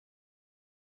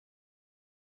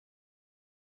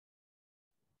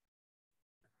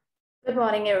Good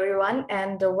morning, everyone,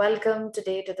 and welcome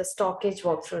today to the StockEdge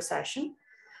walkthrough session.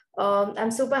 I'm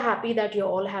super happy that you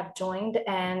all have joined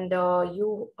and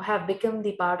you have become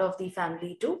the part of the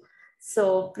family too.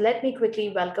 So let me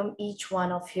quickly welcome each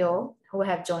one of you who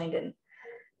have joined in.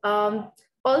 Um,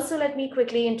 Also, let me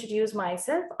quickly introduce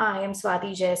myself. I am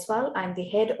Swati Jaiswal. I'm the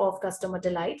head of customer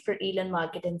delight for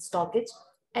Elearnmarkets and StockEdge,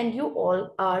 and you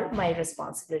all are my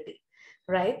responsibility,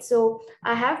 right? So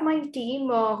I have my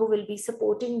team who will be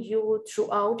supporting you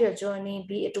throughout your journey,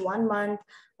 be it 1 month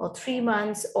or 3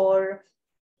 months, or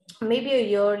maybe a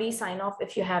yearly sign off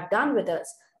if you have done with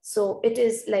us. So it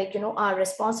is like, our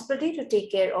responsibility to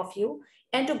take care of you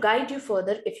and to guide you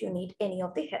further if you need any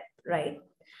of the help, right?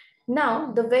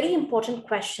 Now, the very important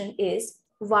question is,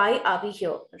 why are we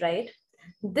here, right?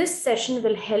 This session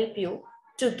will help you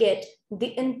to get the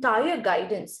entire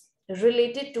guidance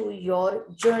related to your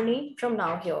journey from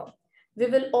now here. We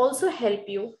will also help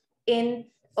you in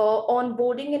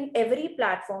onboarding in every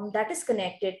platform that is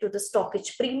connected to the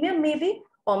StockEdge Premium, maybe,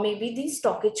 or maybe the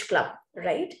StockEdge Club,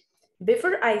 right?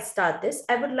 Before I start this,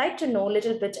 I would like to know a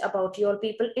little bit about your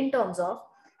people in terms of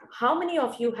how many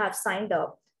of you have signed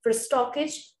up for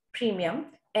StockEdge Premium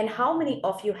and how many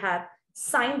of you have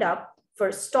signed up for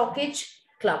StockEdge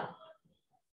Club.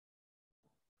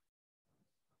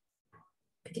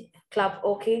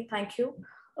 Okay, thank you.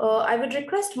 I would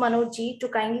request Manoj ji to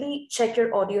kindly check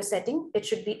your audio setting. It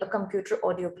should be a computer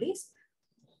audio, please.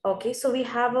 Okay, so we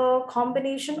have a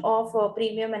combination of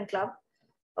premium and club.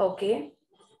 Okay.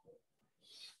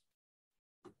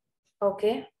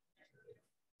 Okay.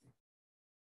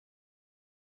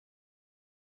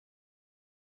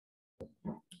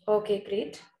 Okay,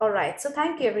 great. All right. So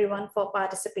thank you everyone for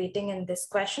participating in this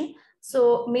question.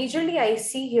 So majorly I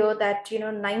see here that,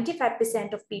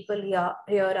 95% of people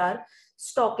here are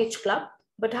StockEdge Club.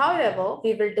 But however,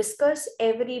 we will discuss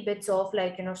every bits of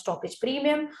like, StockEdge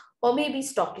Premium or maybe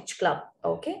StockEdge Club.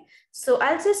 Okay. So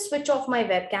I'll just switch off my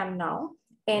webcam now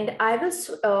and I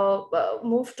will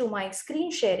move to my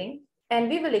screen sharing and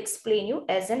we will explain you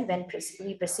as and when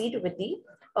we proceed with the,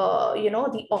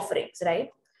 the offerings, right?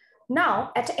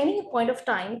 Now, at any point of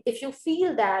time, if you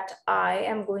feel that I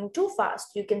am going too fast,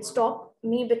 you can stop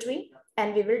me between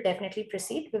and we will definitely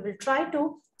proceed. We will try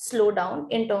to slow down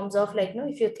in terms of like,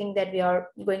 if you think that we are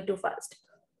going too fast.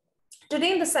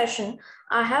 Today in the session,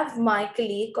 I have my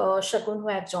colleague Shagun who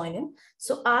have joined in.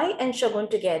 So I and Shagun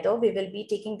together, we will be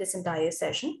taking this entire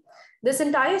session. This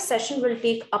entire session will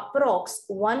take approx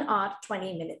 1 hour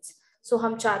 20 minutes. So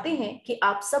हम चाहते हैं कि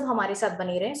आप सब हमारे साथ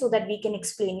बने रहें so that we can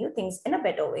explain you things in a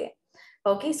better way.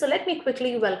 Okay, so let me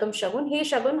quickly welcome Shagun. Hey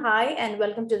Shagun, hi and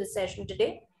welcome to the session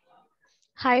today.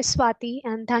 Hi Swati,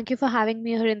 and thank you for having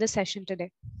me here in the session today.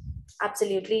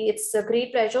 Absolutely. It's a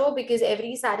great pleasure because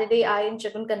every Saturday I and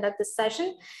Shagun conduct this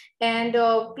session. And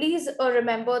please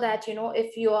remember that,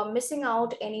 if you are missing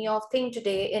out any of thing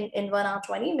today in 1 hour,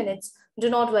 20 minutes, do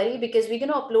not worry because we're going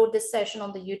to upload this session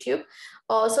on the YouTube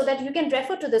so that you can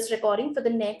refer to this recording for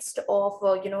the next of,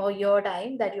 your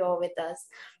time that you're with us,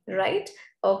 right?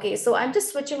 Okay, so I'm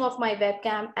just switching off my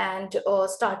webcam and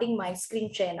starting my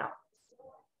screen share now.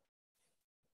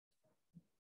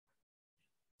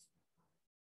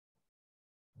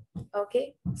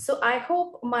 Okay, so I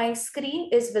hope my screen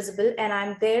is visible and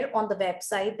I'm there on the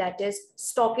website that is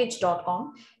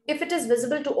stockage.com. If it is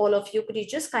visible to all of you, could you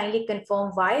just kindly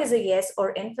confirm why is a yes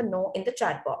or N for no in the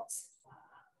chat box?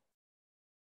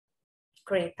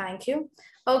 Great, thank you.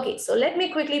 Okay, so let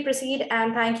me quickly proceed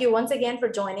and thank you once again for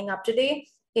joining up today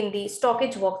in the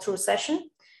StockEdge walkthrough session.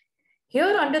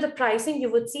 Here under the pricing, you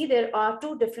would see there are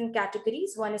two different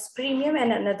categories. One is premium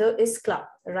and another is club,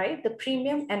 right? The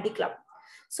premium and the club.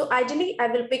 So ideally, I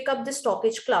will pick up the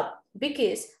StockEdge Club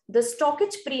because the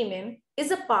StockEdge Premium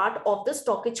is a part of the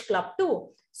StockEdge Club too.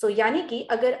 So यानी कि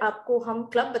अगर आपको हम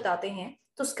club बताते हैं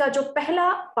तो उसका जो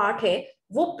पहला पार्ट है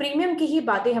वो प्रीमियम की ही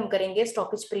बातें हम करेंगे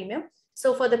StockEdge Premium.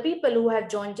 So for the people who have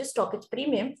joined just StockEdge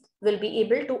Premium will be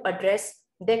able to address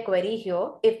their query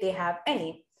here if they have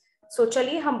any. So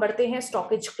चलिए हम बढ़ते हैं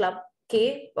StockEdge Club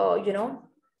के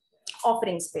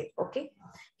offerings पे, okay?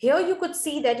 Here you could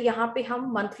see that यहाँ पे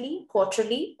हम monthly,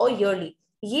 quarterly और yearly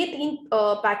ये तीन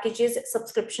पैकेजेस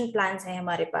सब्सक्रिप्शन प्लान्स हैं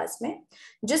हमारे पास में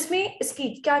जिसमें इसकी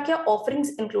क्या क्या ऑफरिंग्स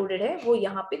इंक्लूडेड है वो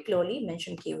यहाँ पे क्लियरली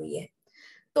मेंशन की हुई है.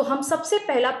 तो हम सबसे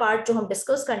पहला पार्ट जो हम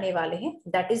डिस्कस करने वाले हैं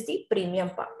that is the premium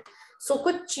part. सो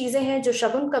कुछ चीजें हैं जो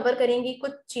शगुन कवर करेंगी,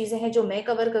 कुछ चीजें हैं जो मैं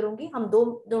कवर करूंगी. हम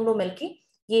दोनों मिलके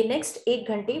ये नेक्स्ट 1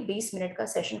 घंटे 20 मिनट का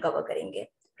सेशन कवर करेंगे,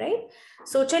 राइट?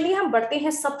 सो चलिए हम बढ़ते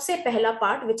हैं सबसे पहला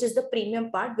part which is the premium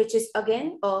part which is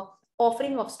again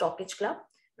offering of stockage club,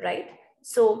 right?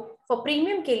 So for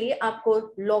premium के लिए आपको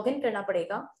लॉग इन करना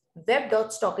पड़ेगा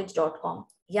web.stockage.com,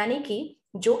 यानी कि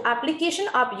जो एप्लीकेशन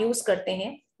आप यूज करते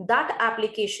हैं that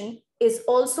application is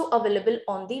also available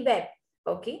on the web.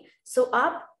 Okay, so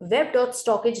आप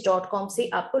web.stockage.com से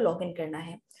आपको लॉग इन करना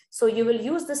है. So you will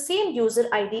use the same user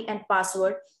ID and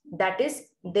password that is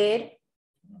there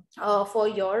for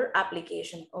your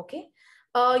application. Okay,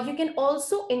 you can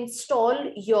also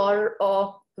install your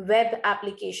web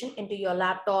application into your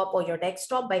laptop or your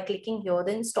desktop by clicking here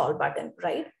the install button,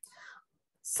 right?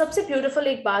 सबसे beautiful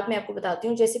एक बात मैं आपको बताती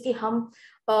हूँ, जैसे कि हम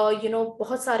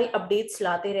बहुत सारी अपडेट्स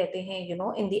लाते रहते हैं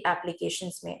इन दी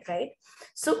एप्लीकेशंस में, राइट?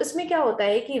 सो इसमें क्या होता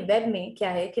है कि वेब में क्या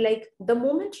है कि like the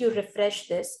moment you refresh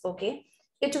this, okay,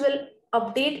 it will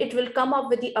update, it will come up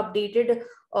with the updated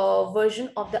version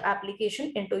of the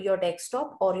application into your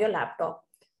desktop or your laptop.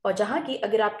 और जहां की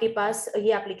अगर आपके पास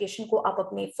ये एप्लीकेशन को आप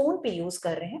अपने फोन पे यूज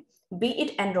कर रहे हैं, be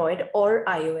it Android or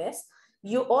iOS,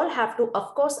 you all have to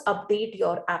of course update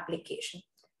your application,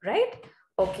 right?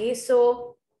 Okay,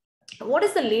 so what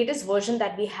is the latest version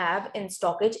that we have in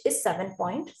StockEdge is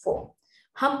 7.4.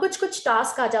 हम कुछ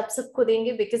task आज आप सबको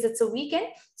देंगे because it's a weekend,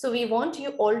 so we want you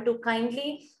all to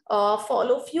kindly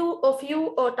follow a few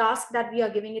tasks that we are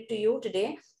giving it to you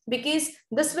today, because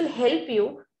this will help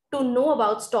you to know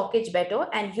about StockEdge better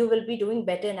and you will be doing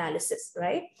better analysis,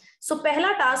 right? So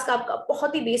पहला task आपका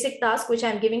बहुत ही basic task which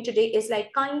I am giving today is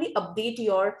like kindly update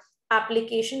your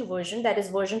application version, that is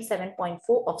version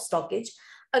 7.4 of StockEdge.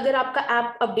 अगर आपका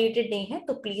app updated नहीं है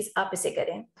तो please आप इसे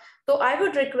करें. तो I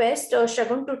would request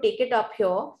Shagun to take it up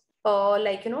here,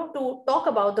 like to talk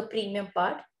about the premium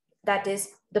part, that is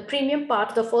the premium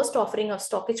part, the first offering of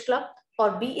StockEdge Club, or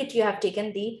be it you have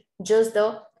taken just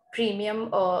the premium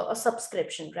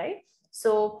subscription, right?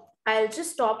 So I'll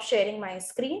just stop sharing my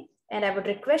screen and I would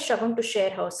request Shagun to share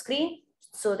her screen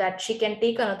so that she can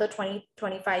take another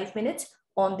 20-25 minutes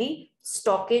on the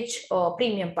StockEdge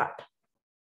premium part.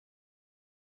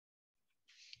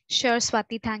 Sure,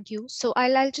 Swati, thank you. So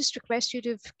I'll just request you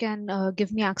to can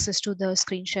give me access to the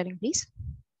screen sharing, please.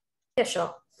 Yeah,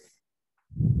 sure.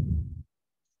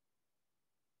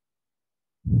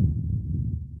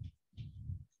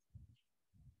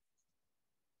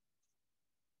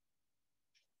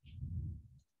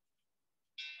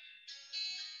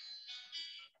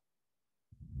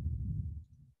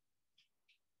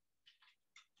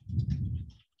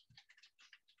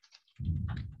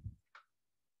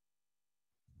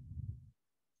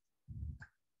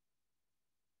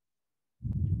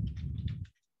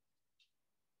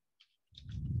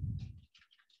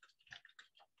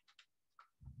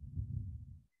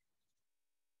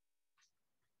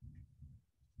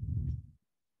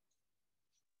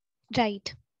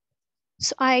 Right.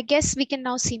 So I guess we can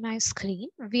now see my screen.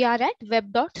 We are at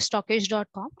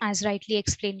web.stockage.com as rightly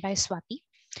explained by Swati.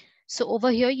 So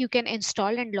over here, you can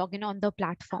install and log in on the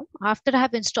platform. After I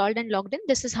have installed and logged in,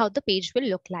 this is how the page will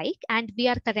look like. And we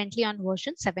are currently on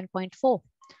version 7.4.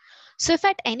 So if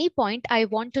at any point I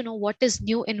want to know what is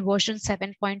new in version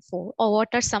 7.4 or what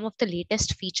are some of the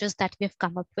latest features that we have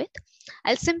come up with,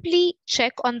 I'll simply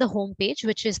check on the home page,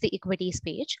 which is the equities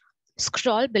page,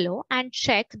 scroll below and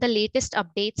check the latest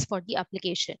updates for the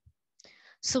application.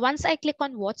 So once I click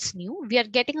on what's new, we are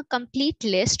getting a complete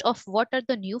list of what are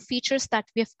the new features that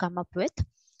we have come up with.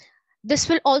 This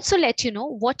will also let you know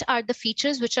what are the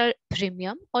features which are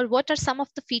premium or what are some of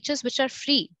the features which are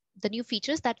free, the new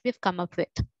features that we've come up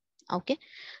with. Okay,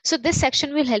 so this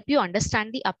section will help you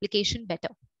understand the application better.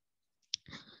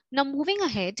 Now moving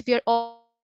ahead, we are all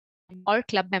our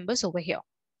club members over here.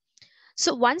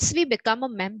 So once we become a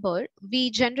member, we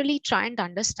generally try and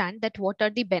understand that what are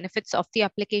the benefits of the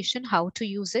application, how to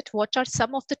use it, what are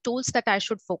some of the tools that I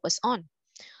should focus on.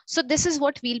 So this is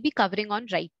what we'll be covering on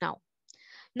right now.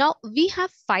 Now we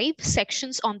have 5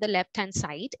 sections on the left-hand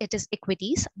side. It is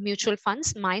equities, mutual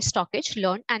funds, my StockEdge,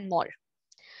 learn, and more.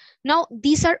 Now,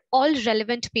 these are all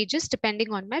relevant pages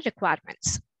depending on my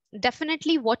requirements.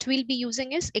 Definitely what we'll be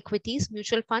using is equities,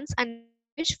 mutual funds, and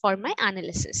StockEdge for my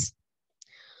analysis.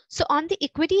 So on the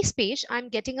equities page, I'm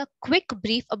getting a quick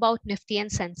brief about Nifty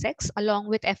and Sensex along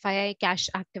with FII cash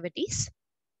activities.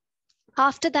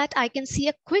 After that, I can see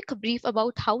a quick brief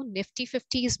about how Nifty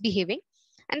 50 is behaving.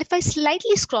 And if I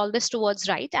slightly scroll this towards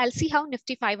right, I'll see how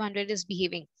Nifty 500 is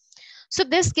behaving. So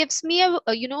this gives me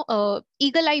a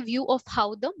eagle eye view of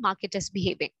how the market is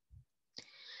behaving.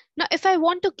 Now, if I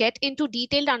want to get into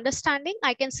detailed understanding,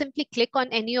 I can simply click on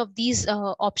any of these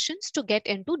options to get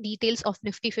into details of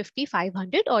Nifty 50,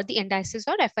 500 or the indices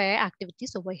or FII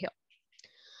activities over here.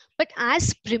 But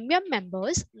as premium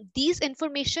members, these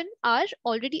information are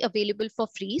already available for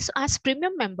free. So as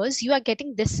premium members, you are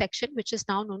getting this section, which is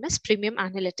now known as Premium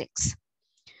Analytics.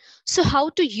 So how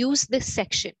to use this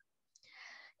section?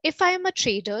 If I am a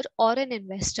trader or an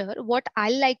investor, what I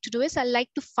like to do is I like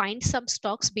to find some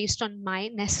stocks based on my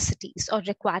necessities or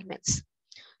requirements.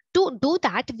 To do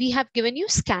that, we have given you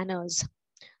scanners.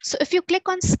 So if you click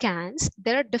on scans,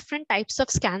 there are different types of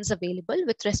scans available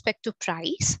with respect to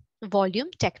price, volume,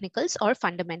 technicals, or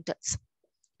fundamentals.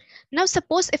 Now,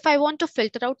 suppose if I want to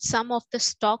filter out some of the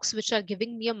stocks which are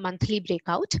giving me a monthly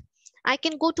breakout, I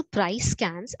can go to price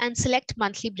scans and select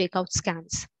monthly breakout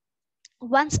scans.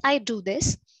 Once I do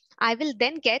this, I will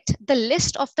then get the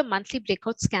list of the monthly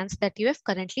breakout scans that you have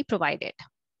currently provided.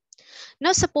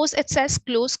 Now, suppose it says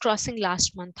close crossing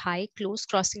last month high, close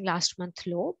crossing last month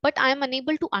low, but I am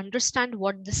unable to understand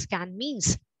what the scan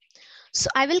means. So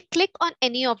I will click on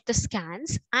any of the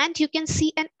scans and you can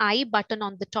see an I button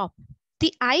on the top.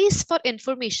 The I is for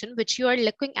information which you are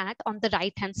looking at on the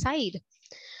right hand side.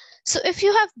 So if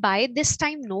you have by this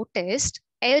time noticed,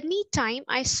 any time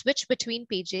I switch between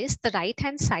pages, the right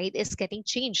hand side is getting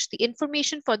changed. The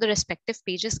information for the respective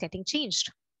page is getting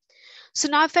changed. So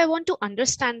now if I want to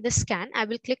understand this scan, I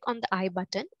will click on the I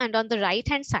button, and on the right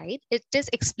hand side, it is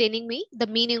explaining me the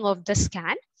meaning of the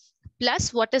scan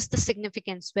plus what is the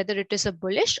significance, whether it is a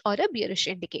bullish or a bearish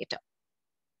indicator.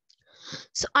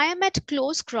 So I am at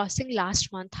close crossing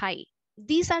last month high.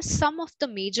 These are some of the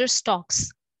major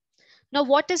stocks. Now,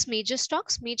 what is major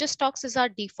stocks? Major stocks is our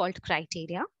default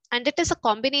criteria, and it is a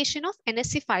combination of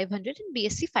NSE 500 and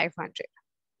BSE 500.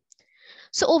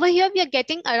 So over here, we are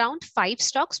getting around 5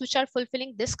 stocks which are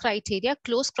fulfilling this criteria,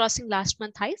 close crossing last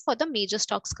month high for the major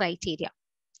stocks criteria.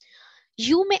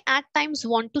 You may at times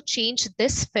want to change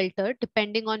this filter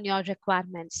depending on your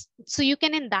requirements. So you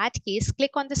can, in that case,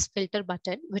 click on this filter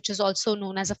button, which is also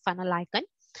known as a funnel icon.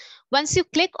 Once you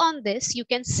click on this, you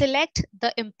can select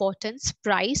the importance,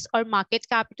 price, or market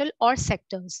capital or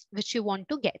sectors which you want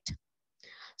to get.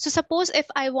 So suppose if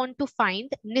I want to find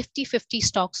Nifty 50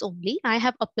 stocks only, I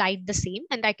have applied the same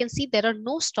and I can see there are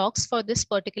no stocks for this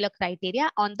particular criteria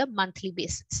on the monthly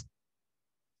basis.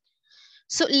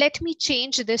 So let me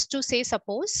change this to say,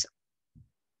 suppose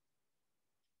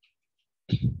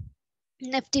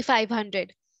Nifty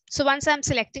 500. So once I'm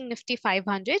selecting Nifty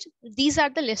 500, these are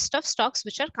the list of stocks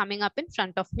which are coming up in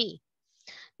front of me.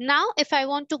 Now, if I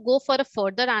want to go for a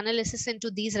further analysis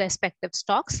into these respective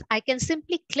stocks, I can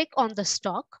simply click on the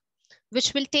stock,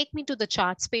 which will take me to the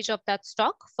charts page of that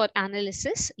stock for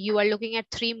analysis. You are looking at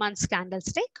 3 months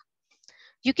candlestick.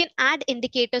 You can add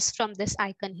indicators from this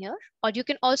icon here, or you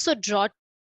can also draw.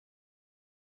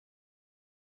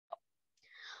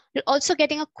 You're also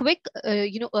getting a quick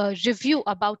review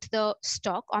about the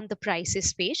stock on the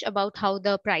prices page, about how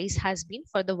the price has been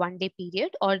for the 1 day period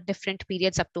or different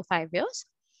periods up to 5 years.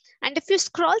 And if you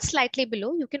scroll slightly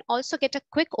below, you can also get a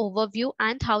quick overview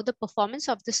and how the performance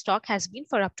of the stock has been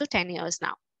for up to 10 years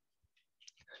now.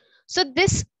 So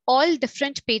this all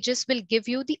different pages will give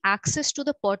you the access to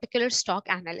the particular stock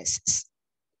analysis.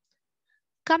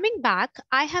 Coming back,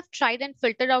 I have tried and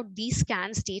filtered out these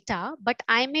scans data, but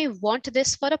I may want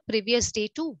this for a previous day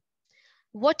too.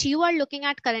 What you are looking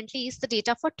at currently is the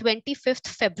data for 25th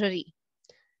February.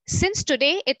 Since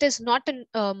today it is not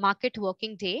a market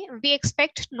working day, we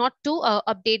expect not to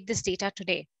update this data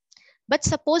today. But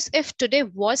suppose if today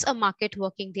was a market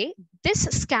working day, this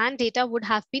scan data would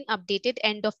have been updated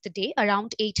end of the day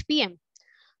around 8 p.m.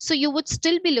 So you would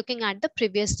still be looking at the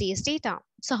previous day's data.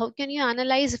 So how can you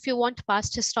analyze if you want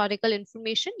past historical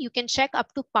information? You can check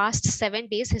up to past 7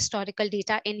 days historical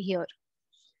data in here.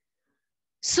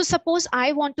 So suppose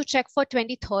I want to check for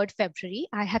 23rd February.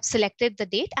 I have selected the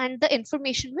date and the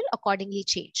information will accordingly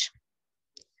change.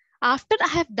 After I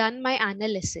have done my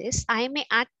analysis, I may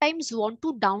at times want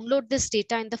to download this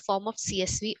data in the form of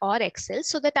CSV or Excel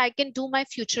so that I can do my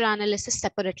future analysis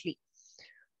separately.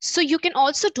 So you can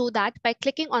also do that by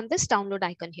clicking on this download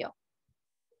icon here.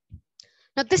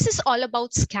 Now this is all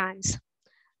about scans.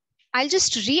 I'll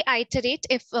just reiterate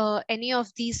if any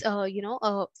of these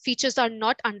features are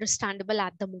not understandable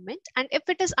at the moment. And if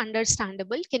it is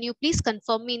understandable, can you please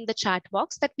confirm me in the chat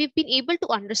box that we've been able to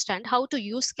understand how to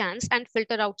use scans and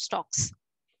filter out stocks?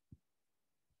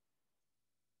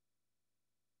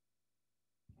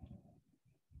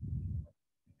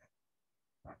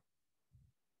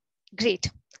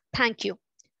 Great, thank you.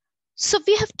 So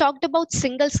we have talked about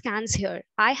single scans here.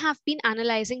 I have been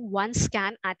analyzing one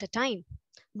scan at a time.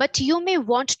 But you may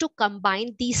want to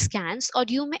combine these scans, or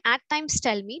you may at times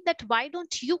tell me that why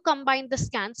don't you combine the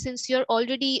scans since you're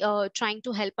already trying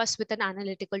to help us with an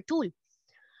analytical tool.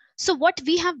 So what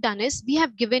we have done is we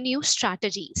have given you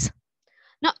strategies.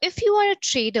 Now, if you are a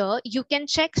trader, you can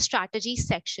check strategy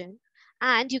section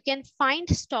and you can find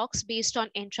stocks based on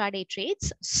intraday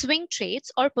trades, swing trades,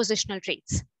 or positional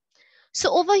trades.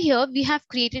 So over here, we have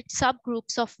created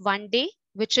subgroups of 1 day,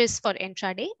 which is for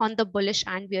intraday on the bullish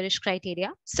and bearish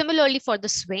criteria. Similarly for the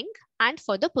swing and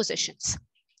for the positions.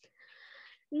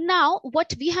 Now,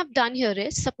 what we have done here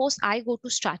is, suppose I go to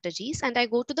strategies and I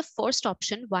go to the first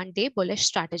option, 1 day bullish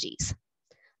strategies.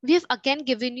 We have again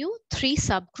given you 3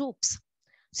 subgroups.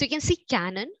 So you can see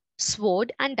cannon,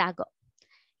 sword, and dagger.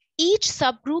 Each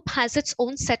subgroup has its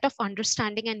own set of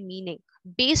understanding and meaning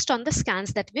based on the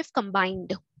scans that we've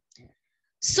combined.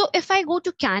 So if I go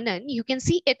to cannon, you can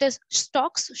see it is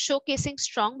stocks showcasing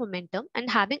strong momentum and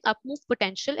having up move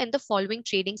potential in the following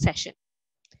trading session.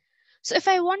 So if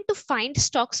I want to find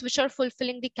stocks which are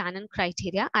fulfilling the cannon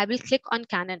criteria, I will click on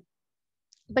cannon.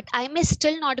 But I may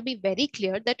still not be very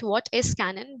clear that what is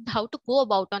cannon, how to go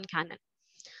about on cannon.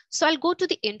 So I'll go to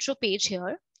the intro page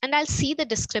here and I'll see the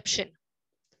description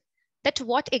that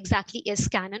what exactly is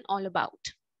cannon all about.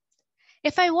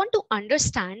 If I want to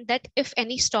understand that if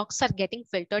any stocks are getting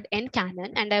filtered in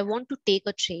cannon and I want to take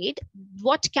a trade,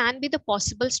 what can be the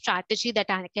possible strategy that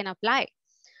I can apply?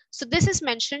 So this is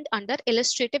mentioned under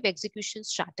illustrative execution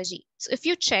strategy. So if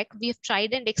you check, we have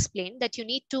tried and explained that you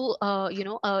need to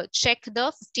check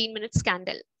the 15 minutes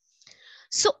candle.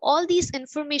 So all these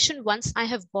information, once I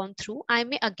have gone through, I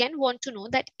may again want to know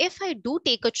that if I do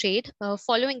take a trade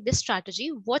following this strategy,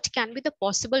 what can be the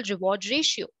possible reward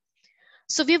ratio?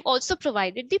 So we've also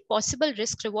provided the possible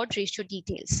risk reward ratio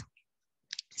details.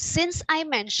 Since I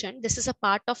mentioned this is a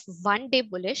part of 1 day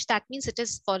bullish, that means it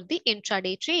is for the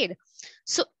intraday trade.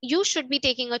 So you should be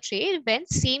taking a trade when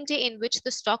same day in which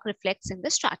the stock reflects in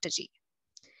the strategy.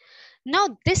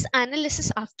 Now, this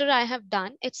analysis after I have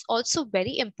done, it's also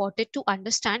very important to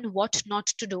understand what not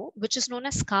to do, which is known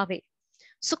as CAVE.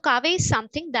 So CAVE is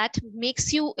something that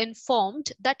makes you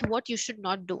informed that what you should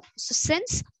not do. So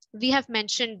since we have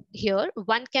mentioned here,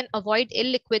 one can avoid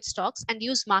illiquid stocks and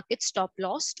use market stop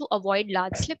loss to avoid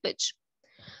large slippage.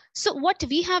 So what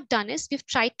we have done is we've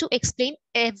tried to explain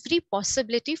every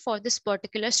possibility for this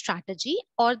particular strategy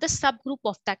or the subgroup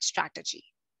of that strategy.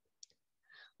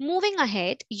 Moving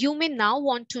ahead, you may now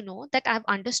want to know that I've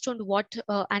understood what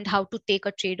and how to take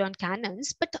a trade on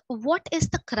cannons, but what is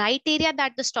the criteria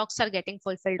that the stocks are getting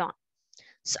fulfilled on?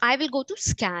 So I will go to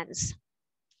scans.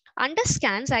 Under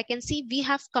scans, I can see we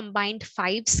have combined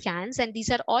 5 scans and these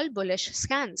are all bullish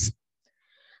scans.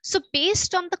 So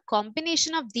based on the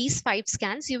combination of these 5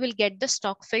 scans, you will get the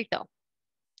stock filter.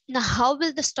 Now, how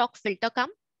will the stock filter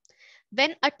come?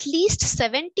 When at least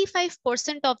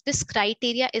 75% of this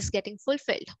criteria is getting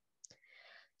fulfilled.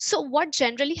 So what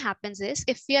generally happens is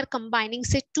if we are combining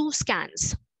say 2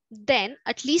 scans, then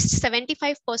at least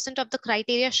 75% of the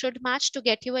criteria should match to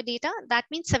get you a data. That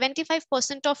means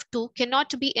 75% of 2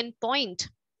 cannot be in point.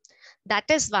 That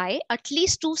is why at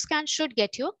least 2 scans should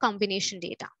get you a combination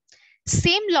data.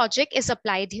 Same logic is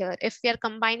applied here. If we are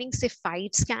combining say 5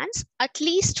 scans, at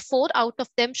least 4 out of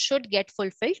them should get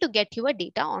fulfilled to get you a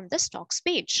data on the stocks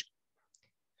page.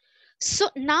 So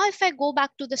now if I go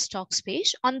back to the stocks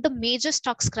page on the major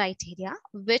stocks criteria,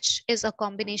 which is a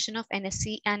combination of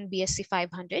NSE and BSE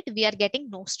 500, we are getting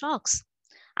no stocks.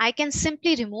 I can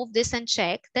simply remove this and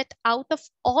check that out of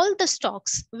all the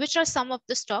stocks, which are some of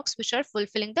the stocks which are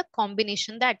fulfilling the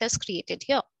combination that is created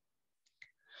here.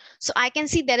 So I can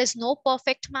see there is no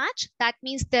perfect match. That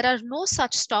means there are no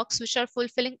such stocks which are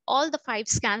fulfilling all the 5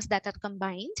 scans that are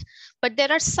combined, but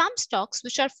there are some stocks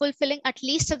which are fulfilling at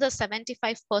least the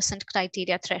 75%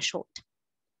 criteria threshold,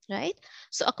 right?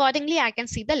 So accordingly, I can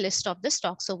see the list of the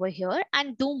stocks over here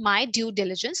and do my due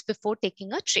diligence before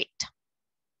taking a trade.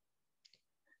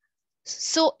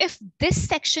 So if this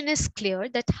section is clear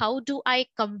that how do I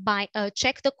combine,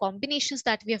 check the combinations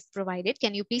that we have provided,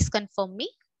 can you please confirm me?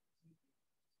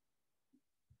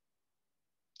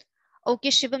 Okay,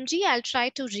 Shivamji, I'll try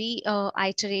to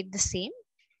reiterate the same.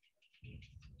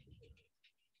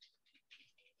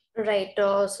 Right.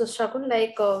 So Shakun,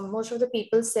 like most of the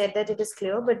people said that it is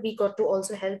clear, but we got to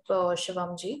also help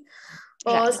Shivamji.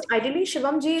 Right. So ideally,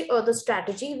 Shivamji, the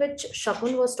strategy which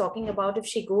Shakun was talking about, if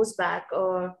she goes back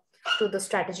to the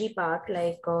strategy part,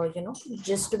 like,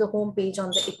 just to the home page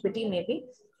on the equity, maybe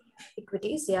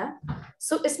equities, yeah.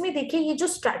 So इसमें देखिए ये जो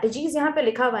strategies यहाँ पे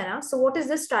लिखा हुआ है ना, so what is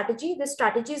this strategy? This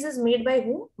strategies is made by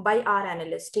whom? By our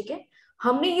analyst, ठीक है?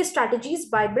 हमने ये strategies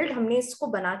by build हमने इसको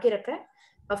बना के रखा है,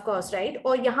 of course, right?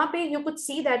 और यहाँ पे you could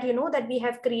see that that we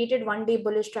have created 1 day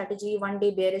bullish strategy, 1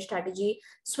 day bearish strategy,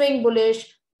 swing bullish,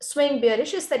 swing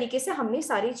bearish, इस तरीके से हमने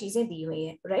सारी चीजें दी हुई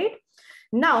हैं, right?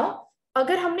 Now,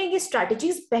 अगर हमने ये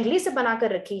strategies पहले से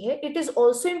बनाकर रखी है, it is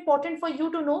also important for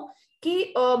you to know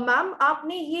कि मैम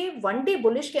आपने ये 1 day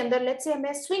बुलिश के अंदर, लेट्स से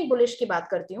मैं स्विंग बुलिश की बात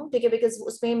करती हूँ, ठीक है, बिकॉज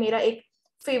उसमें मेरा एक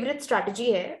favorite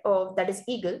strategy है, that is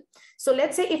eagle. So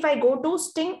let's say if I go to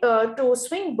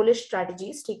swing bullish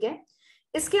strategies, ठीक है,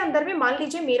 इसके अंदर में मान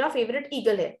लीजिए मेरा फेवरेट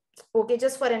ईगल है, okay,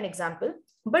 just for an example,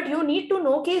 but you need to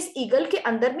know कि इस ईगल के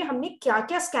अंदर में हमने क्या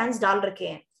क्या स्कैन्स डाल रखे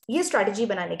हैं ये स्ट्रैटेजी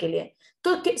बनाने के लिए.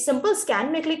 तो सिंपल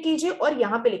स्कैन में क्लिक कीजिए और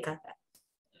यहाँ पे लिखा है.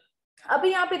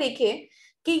 अभी यहाँ पे देखिए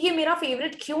कि ये मेरा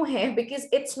फेवरेट क्यों है, because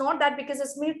it's not that because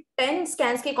इसमें 10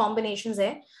 स्कैन्स के कॉम्बिनेशंस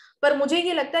है, पर मुझे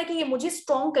ये लगता है कि ये मुझे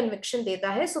स्ट्रॉन्ग कन्विक्शन देता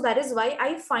है. So that is why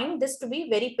I find this to be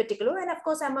very particular, end of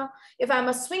course if I'm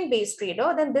a swing based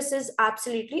trader, then this is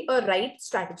absolutely a right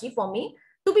strategy for me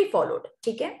to be followed.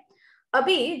 ठीक है.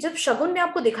 अभी जब शगुन ने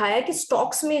आपको दिखाया कि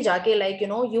stocks में जाके like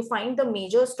you find the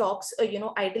major stocks,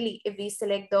 ideally if we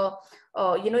select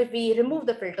the if we remove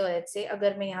the filter, let's say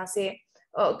अगर मैं यहाँ से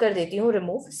कर देती हूँ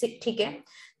रिमूव, ठीक है,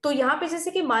 तो यहाँ पे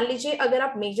जैसे कि मान लीजिए अगर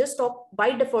आप मेजर स्टॉक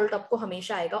बाय डिफॉल्ट आपको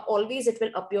हमेशा आएगा, always it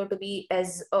will appear to be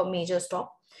as a major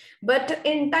stock, but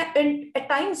in eight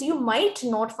times you might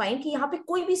not find कि यहाँ पे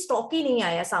कोई भी स्टॉक ही नहीं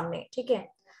आया सामने. ठीक है,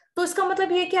 तो इसका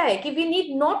मतलब ये क्या है कि we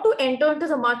need not to enter to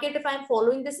the market if I am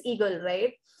following this eagle,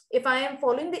 right. If I am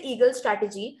following the eagle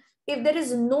strategy, if there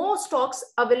is no stocks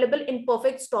available in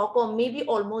perfect stock or maybe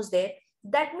almost there,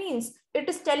 that means it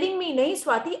is telling me nahi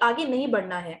Swati aage nahi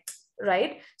badhna hai,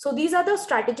 right. So these are the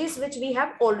strategies which we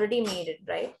have already made it,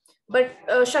 right.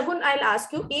 But Shagun, I'll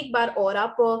ask you एक बार और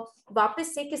आप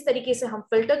वापस से किस तरीके से हम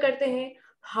filter करते हैं,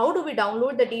 how do we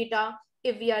download the data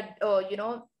if we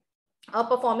are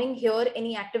performing here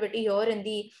any activity here in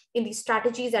the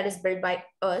strategies that is built by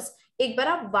us. एक बार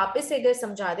आप वापस से अगर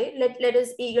समझा दे, let us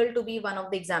eagle to be one of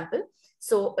the example,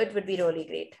 so it would be really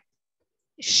great.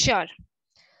 Sure.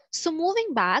 So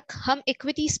moving back, हम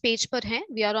equities page पर हैं.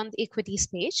 We are on the equities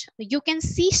page. You can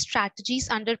see strategies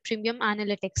under premium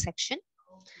analytics section.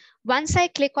 Once I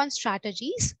click on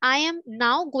strategies, I am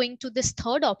now going to this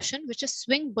third option, which is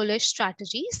swing bullish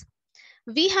strategies.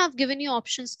 We have given you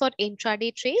options for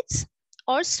intraday trades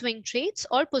or swing trades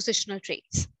or positional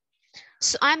trades.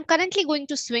 So I'm currently going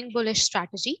to swing bullish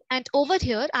strategy, and over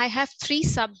here I have 3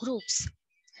 subgroups,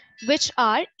 which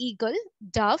are Eagle,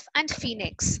 Dove, and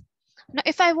Phoenix. Now,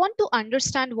 if I want to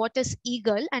understand what is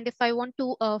Eagle, and if I want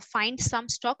to find some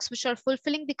stocks which are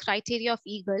fulfilling the criteria of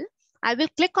Eagle, I will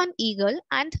click on Eagle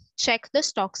and check the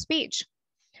stocks page.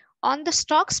 On the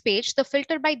stocks page, the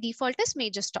filter by default is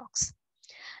major stocks.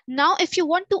 Now, if you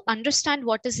want to understand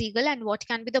what is Eagle and what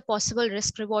can be the possible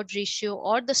risk reward ratio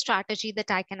or the strategy that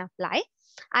I can apply,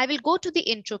 I will go to the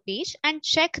intro page and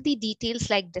check the details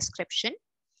like description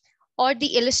or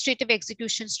the illustrative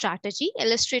execution strategy,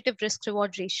 illustrative risk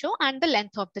reward ratio, and the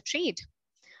length of the trade.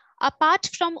 Apart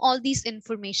from all these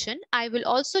information, I will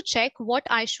also check what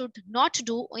I should not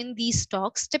do in these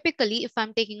stocks, typically if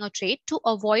I'm taking a trade, to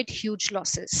avoid huge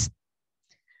losses.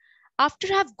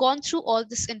 After I've gone through all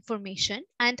this information,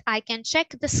 and I can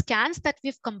check the scans that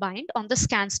we've combined on the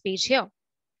scans page here.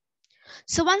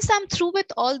 So once I'm through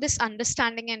with all this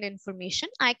understanding and information,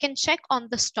 I can check on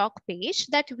the stock page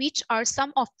that which are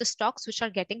some of the stocks which are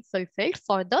getting fulfilled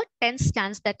for the 10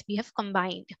 scans that we have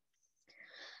combined.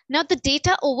 Now the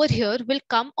data over here will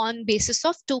come on basis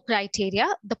of 2 criteria,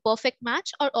 the perfect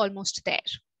match or almost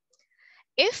there.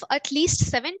 If at least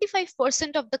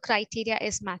 75% of the criteria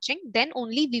is matching, then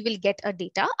only we will get a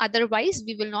data. Otherwise,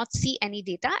 we will not see any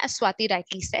data. As Swati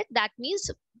rightly said, that means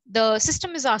the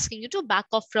system is asking you to back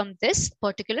off from this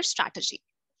particular strategy.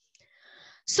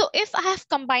 So if I have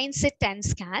combined, say, 10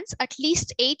 scans, at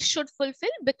least 8 should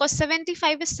fulfill, because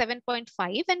 75 is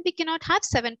 7.5 and we cannot have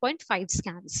 7.5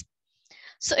 scans.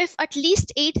 So if at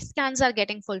least 8 scans are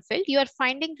getting fulfilled, you are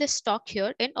finding this stock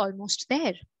here in almost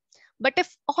there. But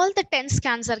if all the 10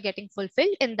 scans are getting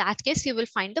fulfilled, in that case, you will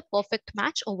find the perfect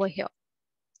match over here.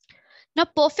 Now,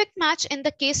 perfect match in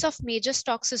the case of major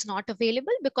stocks is not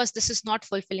available because this is not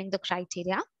fulfilling the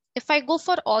criteria. If I go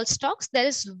for all stocks, there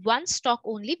is one stock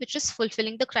only which is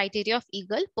fulfilling the criteria of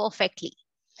Eagle perfectly.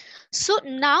 So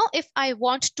now if I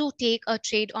want to take a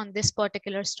trade on this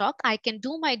particular stock, I can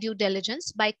do my due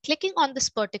diligence by clicking on this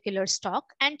particular stock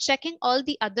and checking all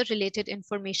the other related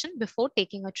information before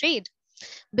taking a trade.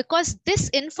 Because this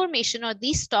information or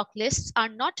these stock lists are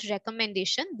not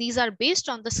recommendation, these are based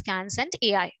on the scans and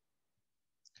AI.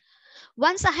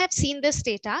 Once I have seen this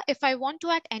data, if I want to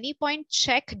at any point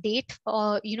check date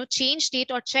or change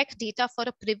date or check data for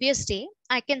a previous day,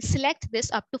 I can select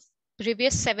this up to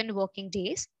previous 7 working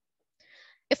days.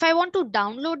 If I want to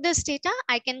download this data,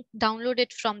 I can download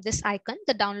it from this icon,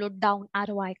 the download down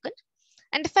arrow icon.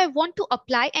 And if I want to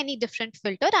apply any different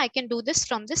filter, I can do this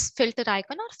from this filter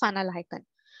icon or funnel icon.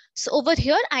 So over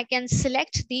here, I can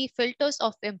select the filters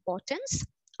of importance,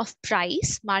 of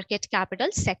price, market capital,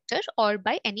 sector, or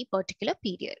by any particular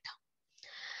period.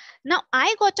 Now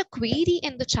I got a query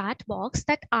in the chat box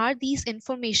that are these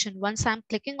information, once I'm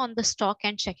clicking on the stock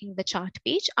and checking the chart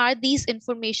page, are these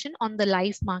information on the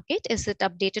live market? Is it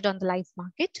updated on the live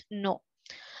market? No.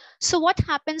 So what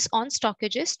happens on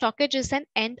StockEdge is StockEdge is an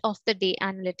end of the day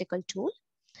analytical tool.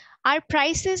 Our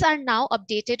prices are now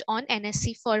updated on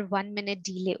NSE for 1 minute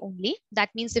delay only. That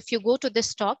means if you go to the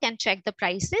stock and check the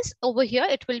prices over here,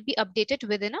 it will be updated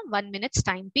within a 1 minute's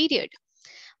time period.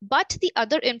 But the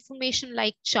other information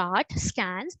like chart,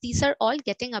 scans, these are all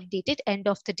getting updated end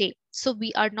of the day. So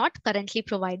we are not currently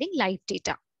providing live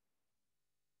data.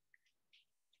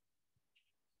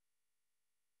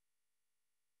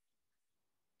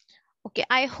 Okay,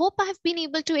 I hope I have been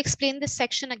able to explain this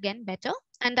section again better.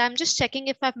 And I'm just checking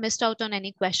if I've missed out on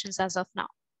any questions as of now.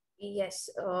 Yes,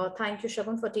 thank you,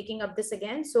 Shagun, for taking up this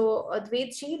again. So,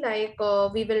 Advaitji,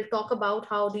 we will talk about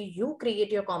how do you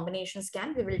create your combination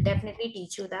scan. We will definitely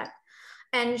teach you that.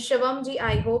 And Shivam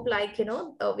I hope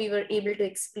we were able to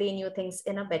explain you things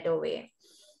in a better way.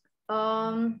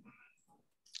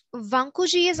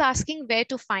 Vankuji is asking where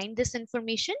to find this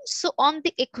information. So on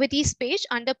the equities page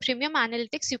under premium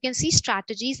analytics, you can see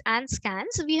strategies and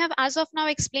scans. We have as of now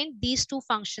explained these two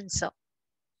functions, sir.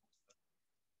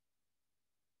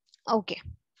 Okay.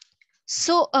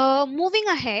 So moving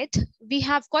ahead, we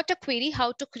have got a query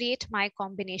how to create my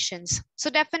combinations. So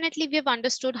definitely we have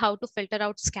understood how to filter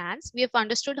out scans. We have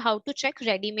understood how to check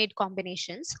ready-made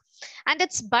combinations. And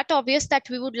it's but obvious that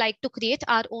we would like to create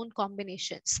our own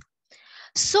combinations.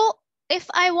 So if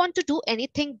I want to do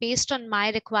anything based on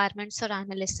my requirements or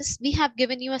analysis, we have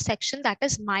given you a section that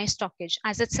is my StockEdge,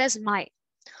 as it says my.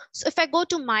 So if I go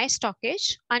to my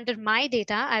StockEdge, under my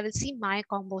data, I will see my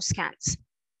combo scans.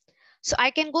 So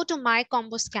I can go to my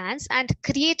combo scans and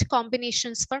create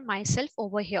combinations for myself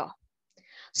over here.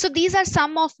 So these are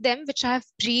some of them which I have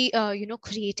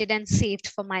created and saved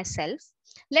for myself.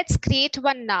 Let's create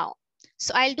one now.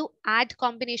 So I'll do add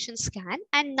combination scan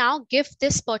and now give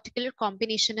this particular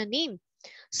combination a name.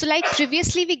 So like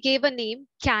previously we gave a name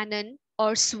Canon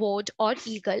or Sword or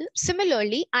Eagle.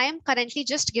 Similarly, I am currently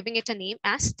just giving it a name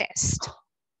as test.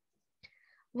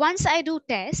 Once I do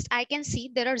test, I can see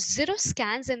there are 0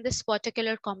 scans in this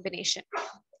particular combination.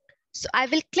 So I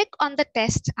will click on the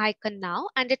test icon now,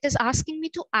 and it is asking me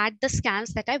to add the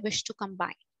scans that I wish to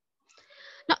combine.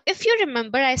 Now, if you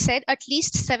remember, I said at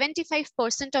least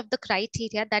 75% of the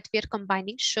criteria that we are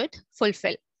combining should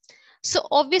fulfill. So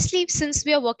obviously, since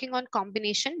we are working on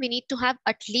combination, we need to have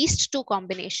at least 2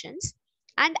 combinations.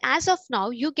 And as of now,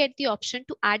 you get the option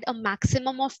to add a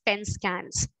maximum of 10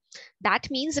 scans. That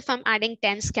means if I'm adding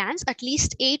 10 scans, at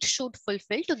least 8 should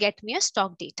fulfill to get me a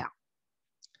stock data.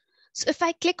 So if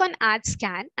I click on add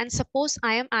scan and suppose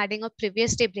I am adding a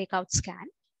previous day breakout scan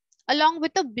along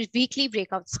with a weekly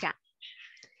breakout scan.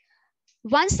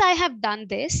 Once I have done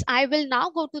this, I will now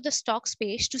go to the stocks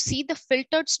page to see the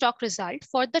filtered stock result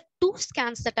for the 2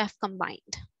 scans that I've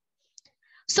combined.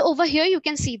 So over here, you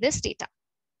can see this data.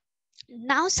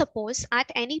 Now, suppose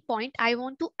at any point I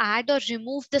want to add or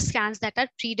remove the scans that are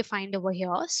predefined over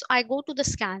here. So I go to the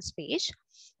scans page.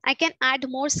 I can add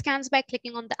more scans by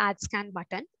clicking on the add scan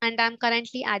button. And I'm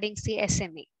currently adding say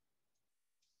SMA.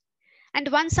 And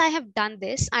once I have done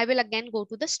this, I will again go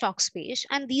to the stocks page.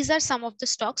 And these are some of the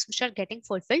stocks which are getting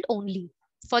fulfilled only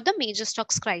for the major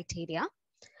stocks criteria.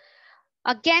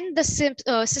 Again, the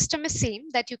system is same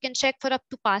that you can check for up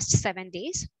to past 7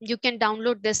 days. You can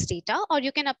download this data or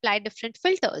you can apply different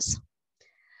filters.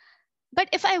 But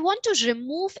if I want to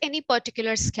remove any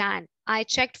particular scan, I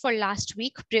checked for last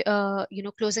week,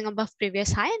 closing above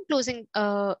previous high and closing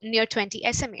near 20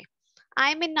 SMA.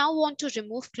 I may now want to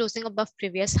remove closing above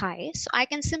previous high. So I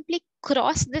can simply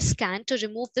cross this scan to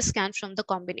remove the scan from the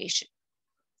combination.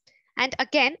 And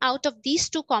again, out of these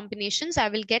 2 combinations, I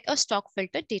will get a stock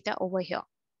filter data over here.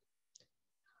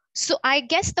 So I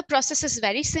guess the process is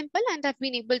very simple and I've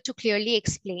been able to clearly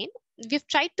explain. We've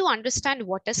tried to understand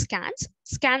what are scans.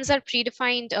 Scans are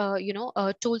predefined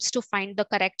tools to find the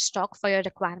correct stock for your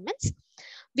requirements.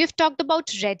 We've talked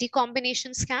about ready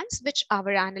combination scans, which our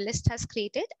analyst has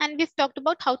created, and we've talked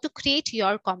about how to create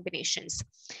your combinations.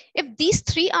 If these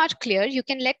 3 are clear, you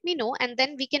can let me know and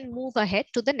then we can move ahead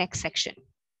to the next section.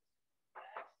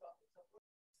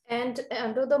 And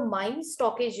under the my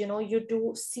stockage, you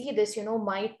do see this,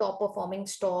 my top performing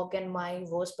stock and my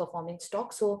worst performing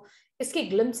stock. So इसकी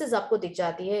glimpses आपको दिख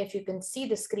जाती है. If you can see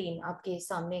the screen आपके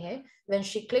सामने है when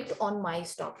she clicked on my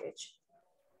stockage.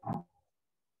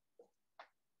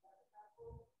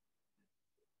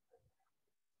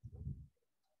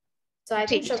 So I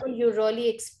think Shagun, you really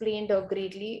explained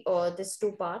greatly this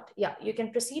 2 part. Yeah, you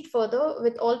can proceed further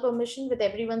with all permission, with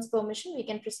everyone's permission. We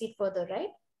can proceed further, right?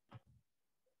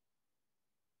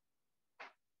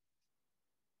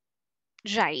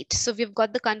 Right. So we've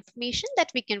got the confirmation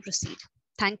that we can proceed.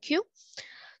 Thank you.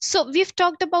 So we've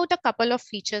talked about a couple of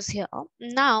features here.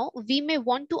 Now we may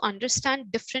want to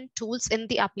understand different tools in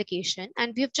the application.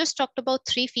 And we've just talked about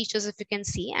 3 features, if you can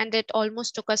see, and it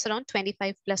almost took us around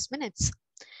 25 plus minutes.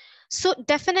 So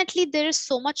definitely there is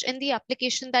so much in the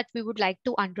application that we would like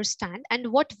to understand,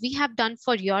 and what we have done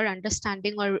for your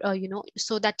understanding, or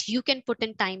so that you can put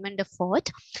in time and effort,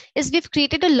 is we've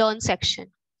created a learn section.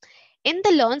 In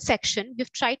the learn section,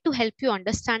 we've tried to help you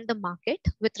understand the market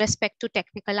with respect to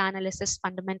technical analysis,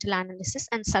 fundamental analysis,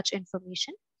 and such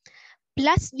information.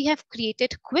 Plus, we have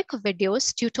created quick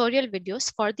videos, tutorial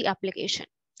videos for the application.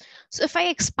 So if I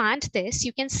expand this,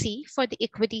 you can see for the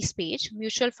equities page,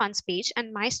 mutual funds page,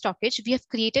 and my StockEdge, we have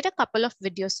created a couple of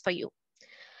videos for you.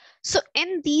 So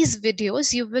in these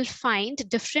videos, you will find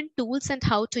different tools and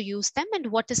how to use them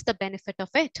and what is the benefit of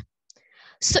it.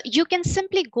 So you can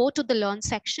simply go to the learn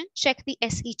section, check the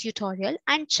SE tutorial,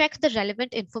 and check the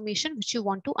relevant information which you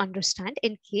want to understand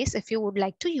in case if you would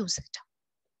like to use it.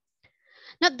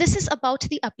 Now, this is about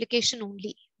the application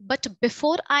only. But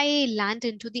before I land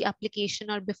into the application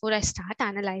or before I start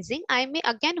analyzing, I may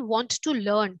again want to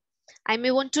learn. I may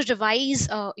want to revise,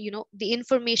 the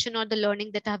information or the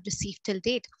learning that I've received till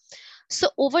date. So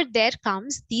over there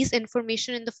comes these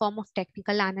information in the form of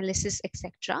technical analysis,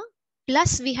 etc.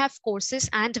 Plus, we have courses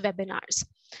and webinars.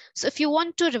 So if you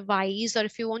want to revise or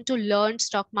if you want to learn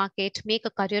stock market, make a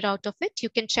career out of it, you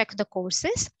can check the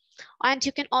courses. And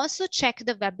you can also check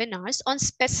the webinars on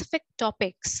specific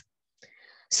topics.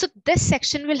 So this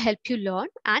section will help you learn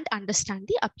and understand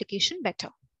the application better.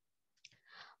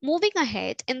 Moving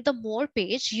ahead, in the more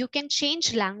page, you can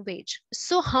change language.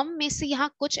 So हम में से यहाँ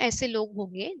कुछ ऐसे लोग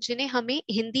होंगे जिन्हें हमें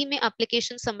हिंदी में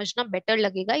application समझना better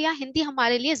लगेगा या हिंदी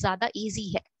हमारे लिए ज़्यादा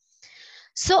easy है.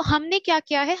 So हमने क्या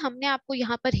किया है, हमने आपको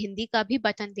यहाँ पर हिंदी का भी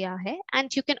बटन दिया है,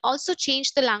 and you can also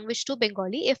change the language to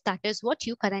Bengali if that is what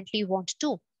you currently want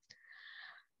to.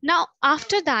 Now,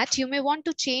 after that, you may want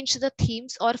to change the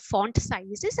themes or font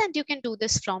sizes, and you can do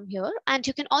this from here. And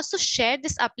you can also share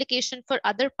this application for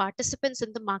other participants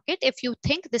in the market if you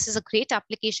think this is a great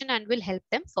application and will help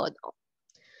them further.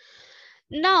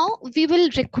 Now, we will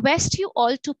request you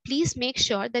all to please make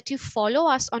sure that you follow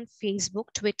us on Facebook,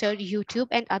 Twitter, YouTube,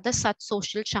 and other such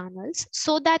social channels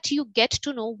so that you get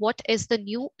to know what is the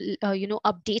new,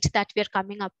 update that we're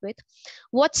coming up with,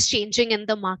 what's changing in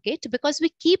the market, because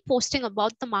we keep posting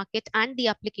about the market and the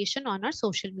application on our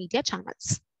social media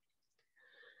channels.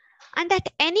 And at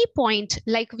any point,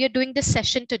 like we are doing this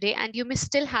session today, and you may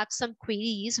still have some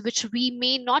queries which we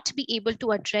may not be able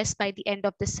to address by the end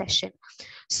of the session.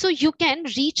 So you can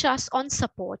reach us on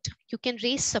support. You can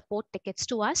raise support tickets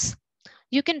to us.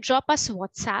 You can drop us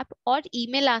WhatsApp or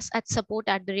email us at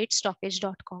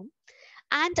support@stockage.com.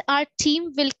 And our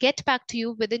team will get back to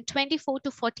you within 24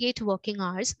 to 48 working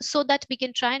hours so that we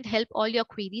can try and help all your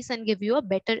queries and give you a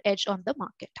better edge on the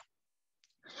market.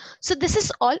 So this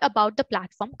is all about the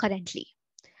platform currently.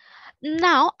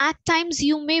 Now, at times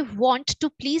you may want to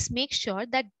please make sure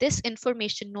that this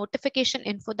information, notification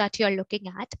info that you're looking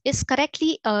at is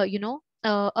correctly,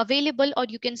 available, or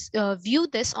you can view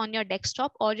this on your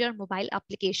desktop or your mobile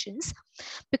applications.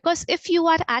 Because if you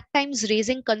are at times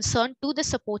raising concern to the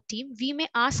support team, we may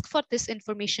ask for this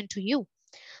information to you.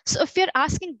 So if you're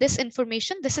asking this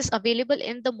information, this is available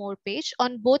in the more page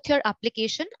on both your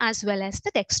application as well as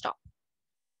the desktop.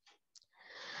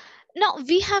 Now,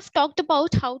 we have talked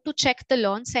about how to check the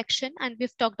learn section, and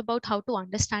we've talked about how to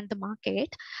understand the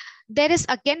market. There is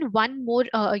again one more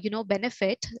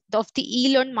benefit of the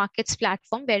Elearnmarkets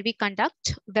platform where we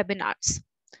conduct webinars.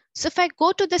 So if I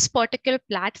go to this particular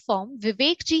platform,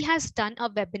 Vivek ji has done a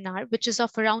webinar which is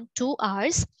of around 2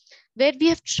 hours, where we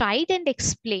have tried and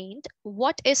explained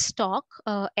what is stock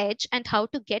edge and how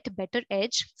to get better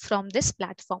edge from this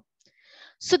platform.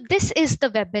 So this is the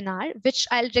webinar, which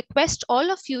I'll request all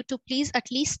of you to please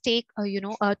at least take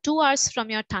 2 hours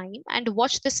from your time and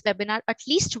watch this webinar at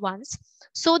least once,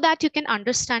 so that you can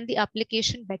understand the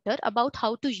application better, about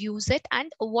how to use it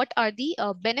and what are the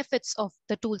benefits of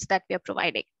the tools that we are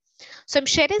providing. So I'm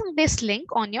sharing this link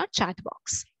on your chat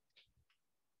box.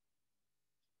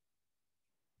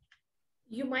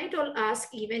 You might all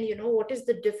ask even, what is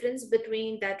the difference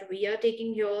between that we are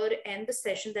taking here and the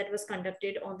session that was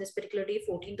conducted on this particular day,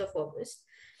 14th of August.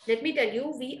 Let me tell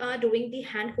you, we are doing the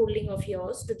hand holding of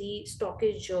yours to the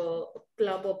Stockage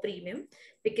Club or Premium,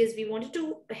 because we wanted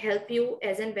to help you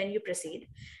as and when you proceed.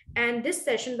 And this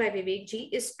session by Vivek ji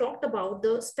is talked about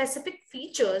the specific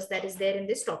features that is there in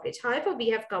this Stockage. However, we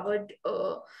have covered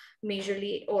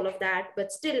majorly all of that,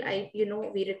 but still,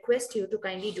 we request you to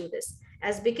kindly do this.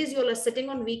 as because you all are sitting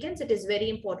on weekends, it is very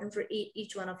important for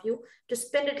each one of you to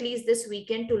spend at least this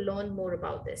weekend to learn more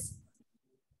about this.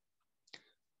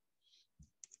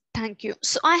 Thank you.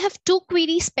 So I have two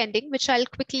queries pending, which I'll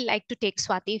quickly like to take,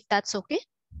 Swati, if that's okay.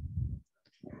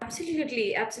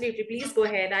 Absolutely, absolutely. Please go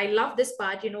ahead. I love this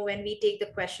part, when we take the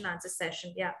question answer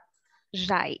session. Yeah.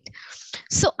 Right.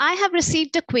 So I have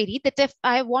received a query that if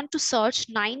I want to search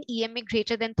 9 EMA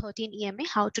greater than 13 EMA,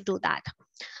 how to do that?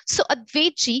 So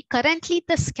Advaitji, currently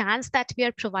the scans that we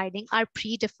are providing are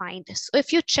predefined. So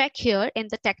if you check here in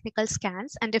the technical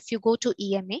scans, and if you go to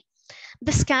EMA,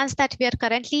 the scans that we are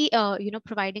currently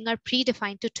providing are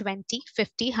predefined to 20,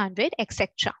 50, 100,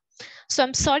 etc. So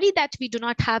I'm sorry that we do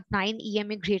not have 9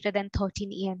 EMA greater than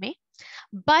 13 EMA.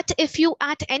 But if you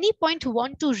at any point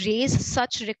want to raise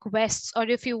such requests, or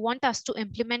if you want us to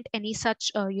implement any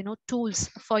such tools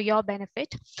for your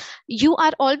benefit, you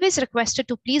are always requested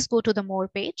to please go to the more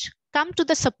page, come to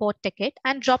the support ticket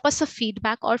and drop us a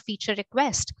feedback or feature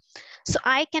request. So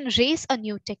I can raise a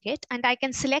new ticket and I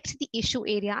can select the issue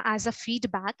area as a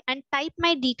feedback and type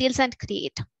my details and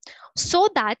create, so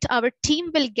that our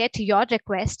team will get your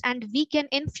request and we can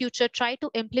in future try to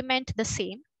implement the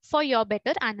same for your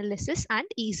better analysis and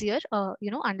easier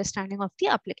understanding of the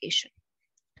application.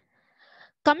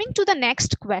 Coming to the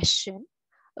next question,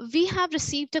 we have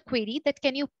received a query that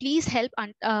can you please help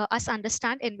us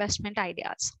understand investment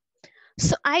ideas.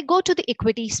 So I go to the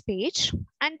equities page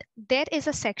and there is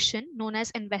a section known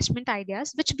as investment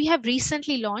ideas, which we have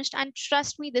recently launched. And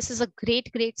trust me, this is a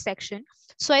great section.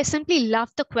 So I simply love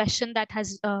the question that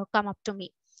has come up to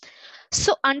me.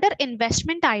 So under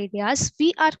investment ideas,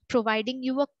 we are providing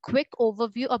you a quick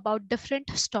overview about different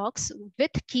stocks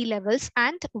with key levels.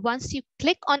 And once you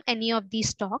click on any of these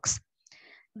stocks,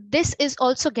 this is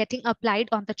also getting applied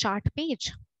on the chart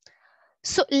page.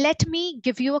 So let me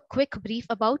give you a quick brief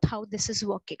about how this is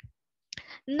working.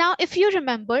 Now, if you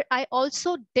remember, I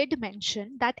also did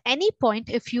mention that any point,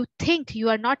 if you think you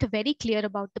are not very clear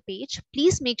about the page,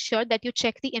 please make sure that you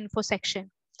check the info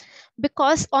section.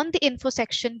 Because on the info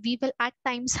section, we will at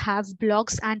times have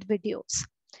blogs and videos.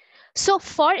 So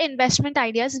for investment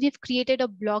ideas, we've created a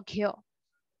blog here.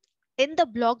 In the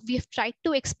blog, we've tried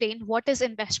to explain what is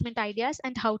investment ideas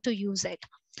and how to use it.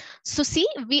 So see,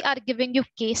 we are giving you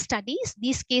case studies.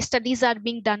 These case studies are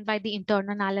being done by the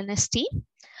internal analyst team.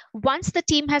 Once the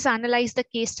team has analyzed the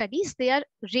case studies, they are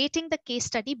rating the case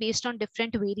study based on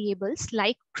different variables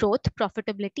like growth,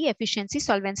 profitability, efficiency,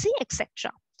 solvency, etc.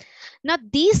 Now,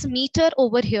 these meter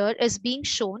over here is being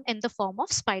shown in the form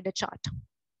of spider chart.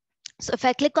 So if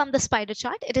I click on the spider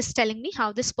chart, it is telling me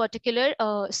how this particular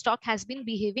stock has been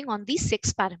behaving on these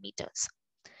 6 parameters.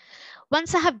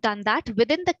 Once I have done that,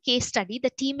 within the case study,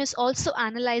 the team is also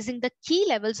analyzing the key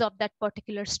levels of that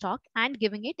particular stock and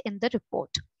giving it in the report.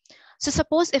 So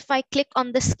suppose if I click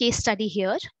on this case study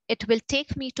here, it will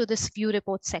take me to this view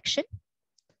report section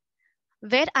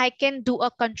where I can do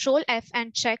a control F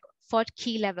and check for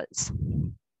key levels.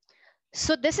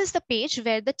 So this is the page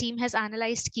where the team has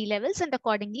analyzed key levels and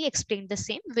accordingly explained the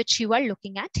same, which you are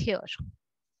looking at here.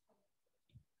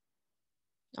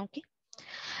 Okay.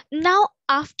 Now,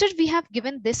 after we have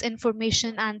given this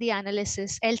information and the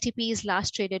analysis, LTP is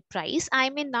last traded price, I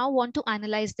may now want to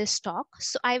analyze this stock.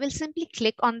 So I will simply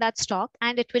click on that stock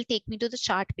and it will take me to the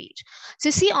chart page. So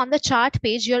you see on the chart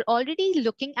page, you're already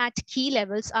looking at key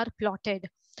levels are plotted.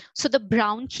 So the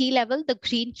brown key level, the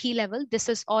green key level, this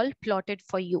is all plotted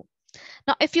for you.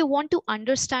 Now, if you want to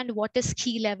understand what is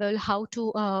key level, how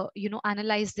to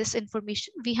analyze this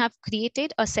information, we have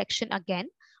created a section again.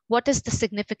 What is the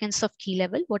significance of key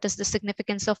level? What is the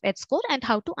significance of EDGE score and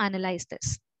how to analyze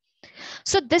this?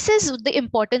 So this is the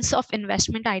importance of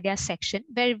investment ideas section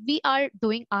where we are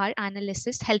doing our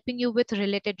analysis, helping you with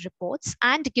related reports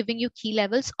and giving you key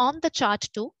levels on the chart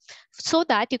too, so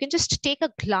that you can just take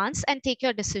a glance and take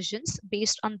your decisions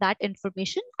based on that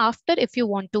information. After, if you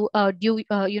want to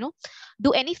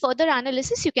do any further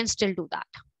analysis, you can still do that.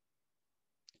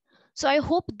 So I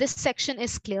hope this section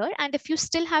is clear. And if you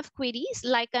still have queries,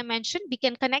 like I mentioned, we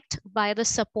can connect via the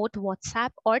support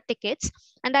WhatsApp or tickets.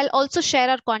 And I'll also share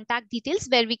our contact details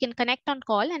where we can connect on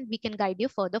call and we can guide you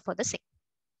further for the same.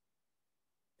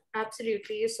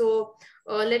 Absolutely. So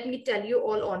let me tell you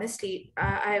all honestly,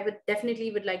 I would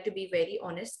definitely would like to be very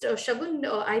honest. Shagun,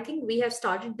 I think we have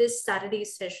started this Saturday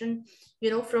session,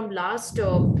 from last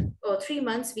 3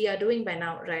 months we are doing by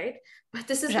now, right? But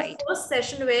this is the Right. first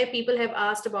session where people have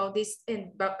asked about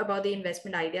about the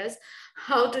investment ideas,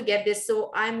 how to get this.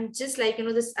 So I'm just like,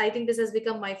 this, I think this has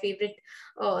become my favorite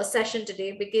session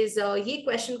today because ye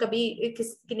question kabhi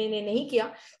kisi ne nahi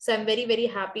kiya. So I'm very, very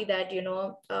happy that,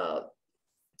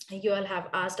 You all have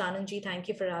asked. Anandji, thank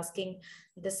you for asking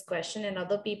this question, and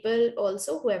other people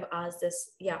also who have asked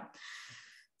this. Yeah.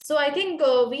 So I think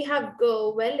we have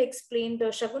well explained.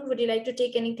 Shagun, would you like to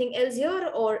take anything else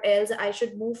here, or else I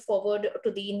should move forward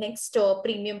to the next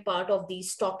premium part of the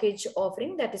stockage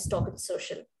offering, that is StockEdge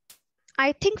Social?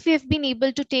 I think we've been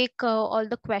able to take all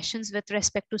the questions with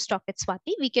respect to stock at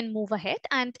Swati. We can move ahead.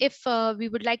 And if we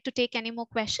would like to take any more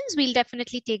questions, we'll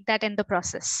definitely take that in the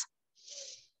process.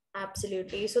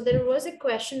 Absolutely. So there was a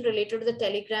question related to the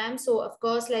Telegram. So of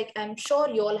course, like I'm sure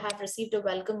you all have received a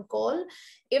welcome call.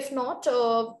 If not,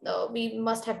 we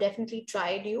must have definitely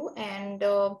tried you. And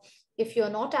if you're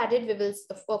not added, we will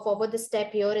forward the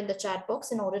step here in the chat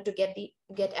box in order to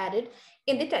get added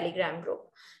in the Telegram group.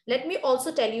 Let me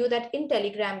also tell you that in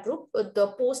Telegram group,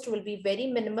 the post will be very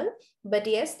minimal. But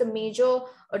yes, the major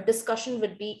discussion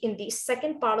would be in the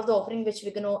second part of the offering, which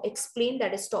we're going to explain,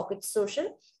 that is StockEdge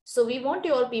Social. So we want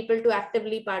you all people to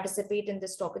actively participate in the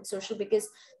StockEdge Social, because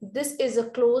this is a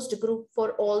closed group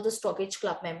for all the StockEdge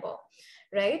Club member,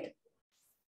 right?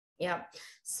 Yeah.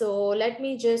 So let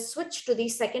me just switch to the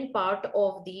second part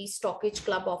of the StockEdge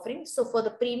Club offering. So for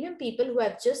the premium people who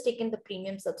have just taken the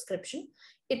premium subscription,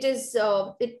 it is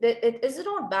it is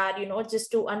not bad, you know,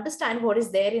 just to understand what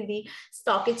is there in the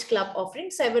StockEdge Club offering.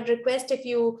 So I would request if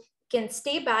you can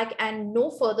stay back and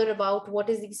know further about what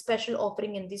is the special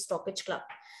offering in the StockEdge Club.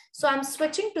 So I'm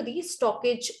switching to the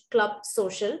StockEdge Club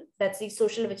Social. That's the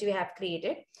social which we have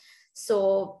created.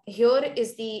 So here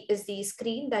is the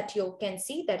screen that you can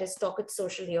see, that is StockEdge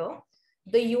Social here.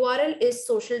 The URL is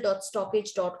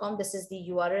social.stockedge.com. This is the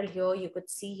URL here, you could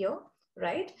see here,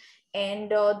 right?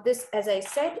 And this, as I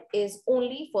said, is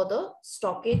only for the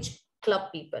StockEdge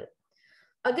Club people.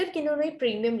 अगर किन्होंने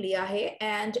premium लिया है,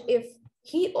 and if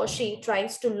he or she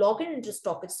tries to log in into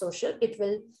StockEdge Social, it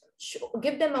will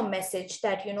give them a message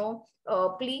that, you know,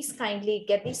 please kindly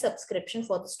get the subscription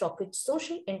for the StockEdge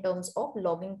Social in terms of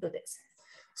logging to this.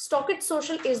 StockEdge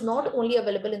Social is not only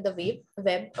available in the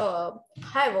web.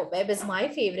 However, web is my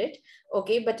favorite,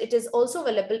 okay, but it is also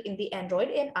available in the Android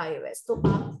and iOS.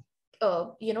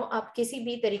 So you know, आप किसी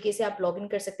भी तरीके से आप log in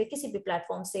कर सकते हैं, किसी भी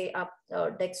प्लेटफॉर्म से आप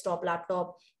डेस्कटॉप,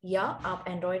 लैपटॉप, या आप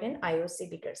एंड्रॉइड एंड iOS से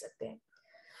भी कर सकते हैं.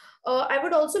 I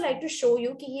would also like to show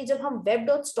you कि ये जब हम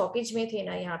web.stockage में थे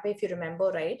ना, यहाँ पे if you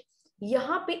remember right,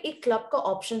 यहाँ पे एक क्लब का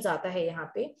ऑप्शंस आता है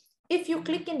यहाँ पे. If you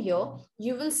click in here,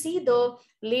 you will see the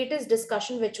latest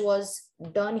discussion which was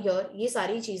done here. ये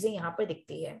सारी चीजें यहाँ पर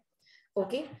दिखती है.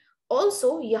 Okay.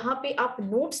 Also, यहाँ पे आप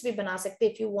notes भी बना सकते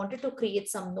हैं if you wanted to create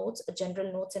some notes,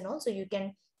 general notes and all. So you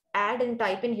can add and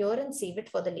type in here and save it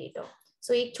for the later.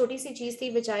 So एक छोटी सी चीज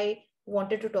थी which I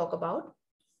wanted to talk about.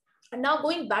 And now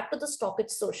going back to the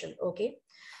StockEdge Social, okay.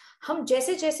 हम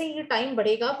जैसे जैसे ये time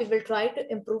बढ़ेगा, we will try to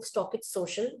improve StockEdge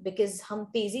Social, because हम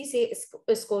तेजी से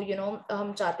इसको you know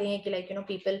हम चाहते हैं कि like you know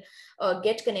people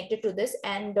get connected to this,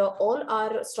 and all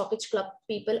our StockEdge Club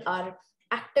people are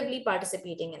actively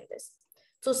participating in this.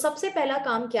 So सबसे पहला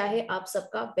काम क्या है आप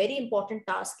सबका, very important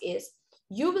task is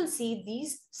you will see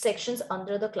these sections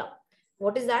under the club.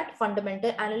 What is that?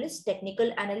 Fundamental analyst,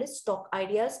 technical analyst, stock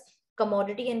ideas,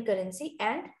 commodity and currency,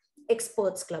 and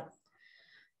experts club.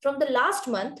 From the last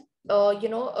month,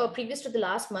 previous to the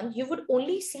last month, you would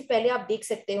only see, पहले आप देख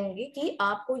सकते होंगे कि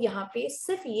आपको यहाँ पे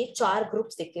सिर्फ ये 4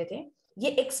 ग्रुप्स दिखते थे. ये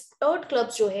एक्सपर्ट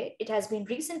क्लब्स जो है, it has been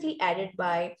recently added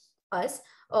by us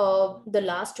the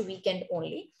last weekend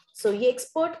only. So ये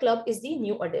expert club is the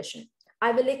new addition.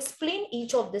 I will explain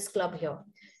each of this club here.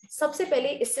 सबसे पहले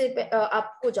इससे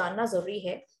आपको जानना जरूरी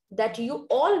है that you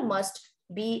all must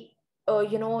be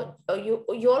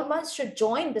you all must should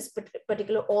join this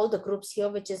particular all the groups here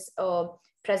which is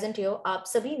present here. आप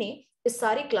सभी ने इस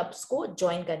सारे clubs को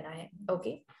join करना है.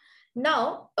 Okay.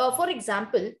 Now, for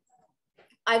example,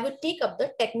 I would take up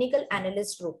the technical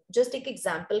analyst group. Just एक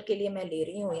example के लिए मैं ले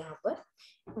रही हूँ यहाँ पर.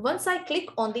 Once I click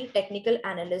on the technical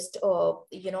analyst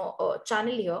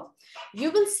channel here,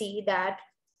 you will see that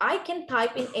I can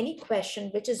type in any question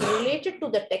which is related to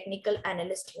the technical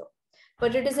analyst here.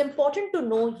 But it is important to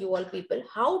know, you all people,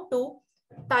 how to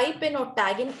type in or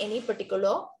tag in any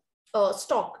particular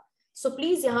stock. So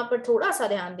please यहाँ पर थोड़ा सा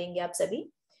ध्यान देंगे आप सभी.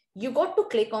 You got to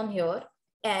click on here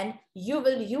and you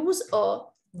will use a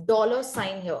dollar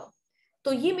sign here.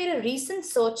 तो ये मेरे recent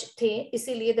search थे,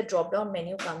 इसीलिए the drop down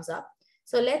menu comes up.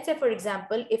 So let's say, for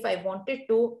example, if I wanted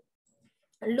to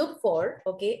look for,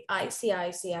 okay,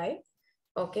 ICICI,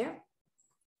 okay,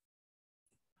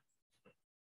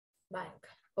 bank,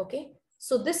 okay.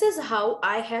 So this is how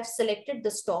I have selected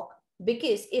the stock,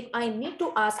 because if I need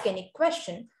to ask any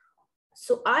question,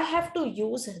 so I have to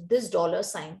use this dollar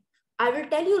sign. I will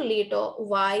tell you later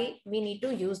why we need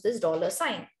to use this dollar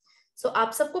sign. सो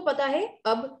आप सबको पता है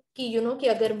अब कि कि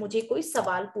अगर मुझे कोई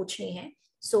सवाल पूछनी है,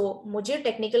 मुझे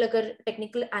अगर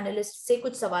टेक्निकल एनालिस्ट से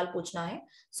कुछ सवाल पूछना है,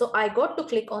 सो I got to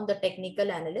click on the technical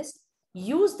analyst,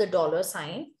 use the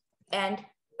 $sign and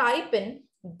type in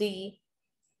the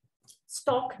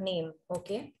stock name.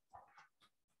 Okay,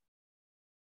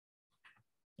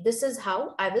 this is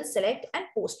how I will select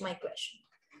and post my question.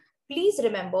 Please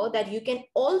remember that you can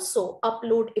also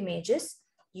upload images,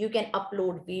 you can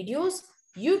upload videos,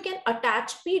 you can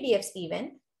attach PDFs even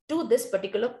to this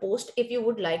particular post if you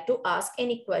would like to ask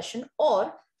any question,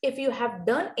 or if you have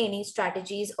done any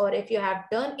strategies, or if you have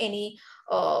done any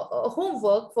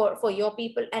homework for your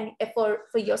people and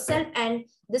for yourself, and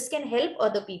this can help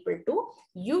other people too,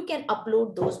 you can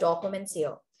upload those documents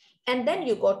here. And then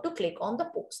you got to click on the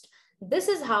post. This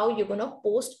is how you're going to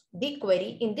post the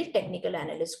query in the technical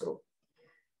analyst group.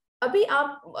 अभी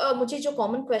आप मुझे जो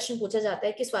common question पूछा जाता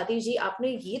है कि स्वाति जी आपने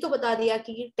ये तो बता दिया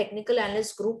कि टेक्निकल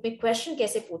एनालिस्ट ग्रुप में क्वेश्चन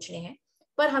कैसे पूछने हैं,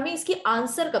 पर हमें इसकी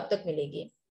आंसर कब तक मिलेगी,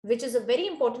 which is a very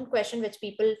important question which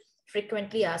people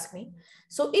frequently ask me.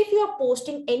 So if you are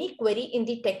posting any query in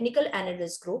the technical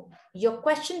analyst group, your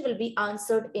question will be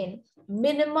answered in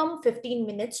minimum 15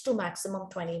 minutes to maximum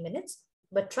 20 minutes.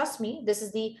 But trust me, this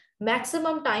is the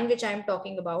maximum time which I am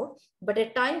talking about. But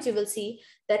at times you will see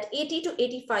that 80 to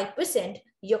 85%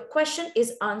 your question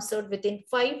is answered within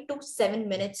 5 to 7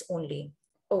 minutes only.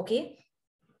 Okay.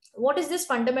 What is this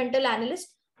fundamental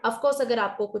analyst? Of course, अगर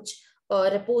आपको कुछ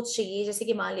reports चाहिए, जैसे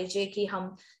कि मान लीजिए कि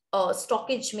हम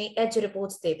StockEdge में एज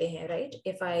रिपोर्ट्स देते हैं, right?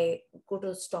 If I go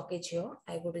to StockEdge here,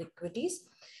 I go to equities,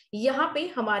 यहाँ पे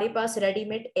हमारे पास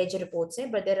रेडीमेड एज रिपोर्ट्स हैं,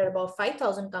 but there are about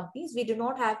 5000 companies, we do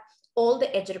not have all the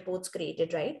edge reports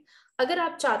created, right? अगर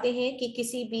आप चाहते हैं कि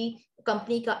किसी भी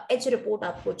कंपनी का एज रिपोर्ट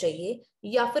आपको चाहिए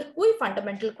या फिर कोई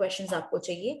फंडामेंटल क्वेश्चंस आपको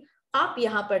चाहिए, आप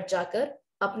यहाँ पर जाकर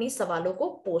अपनी सवालों को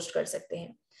पोस्ट कर सकते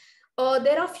हैं.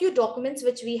 There are few documents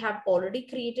which we have already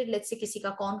created. Let's say किसी का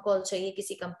कॉन कॉल चाहिए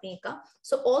किसी कंपनी का,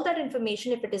 so all that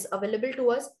information, if it is available to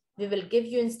us, we will give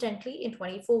you instantly in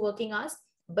 24 working hours.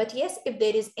 But yes, if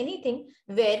there is anything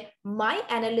where my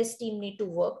analyst team need to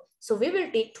work, so we will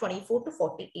take 24 to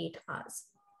 48 hours.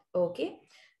 Okay.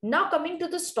 Now coming to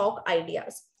the stock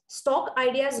ideas. Stock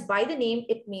ideas, by the name,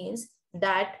 it means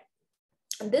that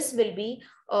this will be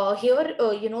here,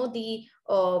 the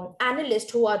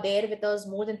analysts who are there with us,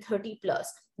 more than 30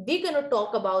 plus, we're going to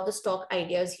talk about the stock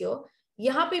ideas here.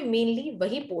 यहाँ पे mainly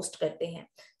वही post करते हैं.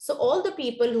 So all the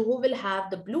people who will have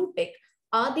the blue tick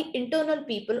are the internal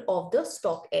people of the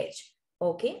StockEdge.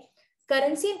 Okay.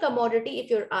 Currency and commodity, if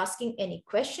you're asking any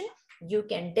question, you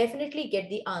can definitely get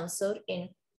the answer in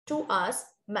 2 hours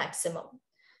maximum.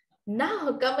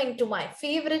 Now coming to my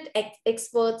favorite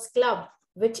experts club,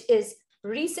 which is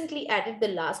recently added the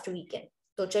last weekend.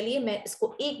 तो चलिए मैं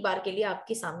इसको एक बार के लिए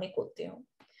आपके सामने खोलती हूँ.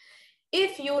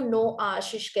 If you know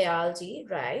Ashish Kayal ji,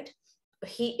 right?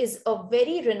 He is a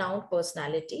very renowned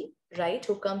personality, right?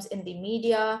 Who comes in the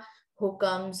media, who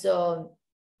comes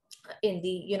in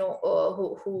the,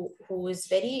 who is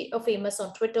very famous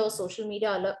on Twitter, social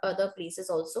media, other places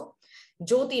also.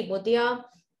 Jyoti Mudya,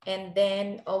 and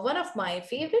then one of my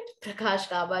favorite, Prakash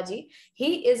Kabaji,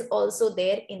 he is also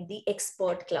there in the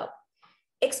expert club.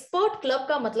 Expert club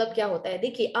का मतलब क्या होता है?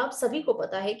 देखिए आप सभी को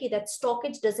पता है कि that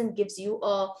stockage doesn't gives you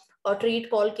a trade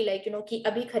call की लाइक कि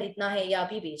अभी खरीदना है या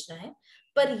अभी बेचना है,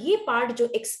 पर ये पार्ट जो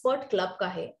एक्सपर्ट क्लब का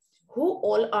है, who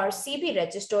all are CB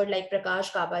registered like प्रकाश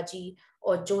काबा जी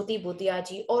और ज्योति बुतिया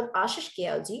जी और आशीष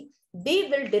केयल जी, they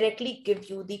will directly give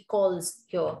you the calls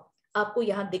here. आपको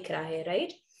यहाँ दिख रहा है,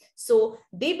 right? So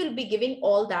they will be giving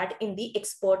all that in the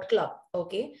expert club.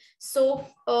 Okay, so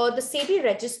the SEBI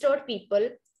registered people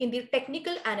in the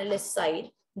technical analyst side,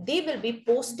 they will be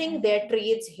posting their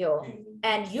trades here,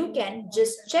 and you can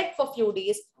just check for a few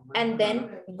days and then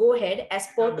go ahead as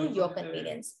per to your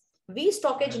convenience. We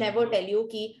StockEdge never tell you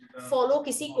कि follow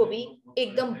किसी को भी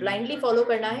एकदम blindly follow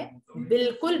करना है,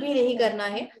 बिल्कुल भी नहीं करना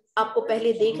है. आपको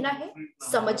पहले देखना है,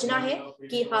 समझना है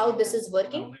कि how this is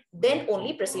working, then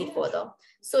only proceed further.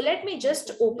 So let me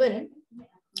just open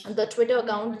the Twitter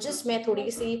account. just मैं थोड़ी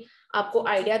सी आपको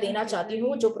आइडिया देना चाहती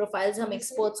हूँ जो प्रोफाइल्स हम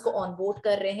एक्सपर्ट्स को ऑनबोर्ड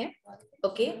कर रहे हैं.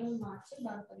 Okay,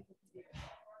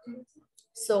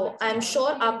 so I am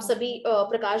sure आप सभी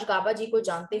प्रकाश गाबा जी को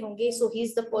जानते होंगे. सो he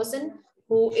is the person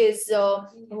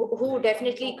who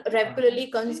definitely regularly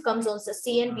comes on the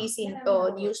CNBC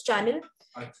news channel.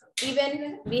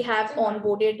 Even we have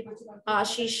onboarded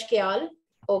Ashish Kayal,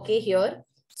 okay, here,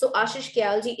 So Ashish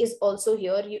Kyalji is also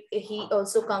here. He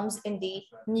also comes in the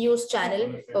news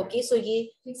channel. Okay, so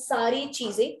ये सारी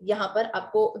चीजें यहाँ पर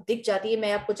आपको दिख जाती है.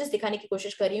 मैं आपको just दिखाने की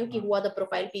कोशिश कर रही हूँ कि who are the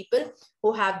profile people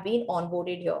who have been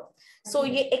onboarded here. So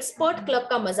ये expert club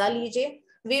का मजा लीजिए.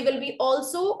 We will be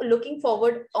also looking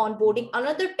forward onboarding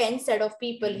another 10 set of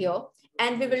people here,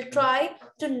 and we will try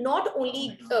to not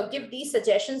only give these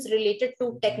suggestions related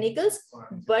to technicals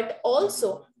but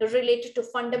also related to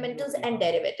fundamentals and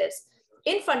derivatives.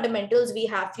 In fundamentals, we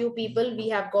have few people we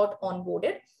have got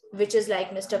onboarded, which is like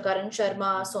Mr. Karan Sharma,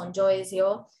 Sonjoy is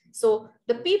here. So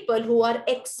the people who are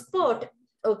expert,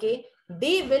 okay,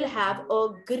 they will have a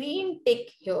green tick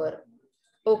here.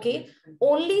 Okay,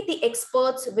 only the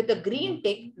experts with a green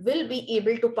tick will be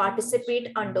able to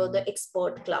participate under the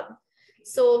expert club.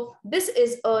 So this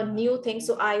is a new thing.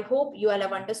 So I hope you all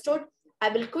have understood. I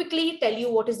will quickly tell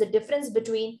you what is the difference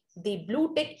between the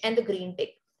blue tick and the green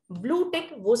tick. Blue tick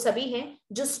वो सभी हैं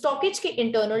जो stockage के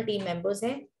internal team members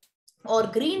हैं, और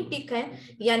green टिक है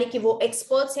यानी कि वो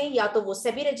एक्सपर्ट्स हैं, या तो वो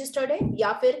सेबी रजिस्टर्ड है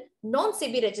या फिर नॉन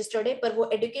सेबी रजिस्टर्ड है, पर वो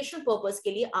एजुकेशन पर्पस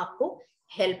के लिए आपको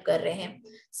हेल्प कर रहे हैं.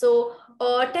 So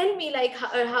tell me like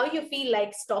how you feel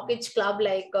like stockage club,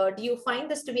 like do you find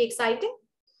this to be exciting?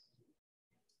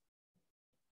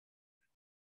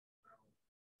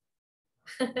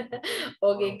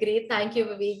 Okay, great. Thank you,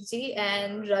 Vivek ji,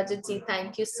 and Rajat ji.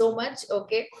 Thank you so much.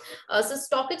 Okay, so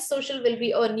StockEdge Social will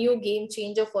be a new game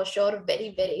changer for sure, very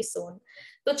very soon.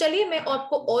 तो चलिए मैं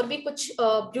आपको और भी कुछ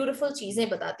beautiful चीजें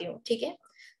बताती हूँ, ठीक है?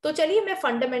 तो चलिए मैं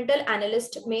फंडामेंटल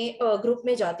एनालिस्ट में ग्रुप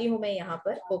में जाती हूँ मैं यहाँ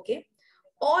पर. ओके,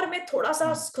 और मैं थोड़ा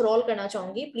सा स्क्रॉल करना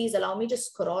चाहूंगी. Please allow me to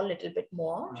scroll little bit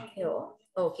more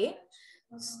here. Okay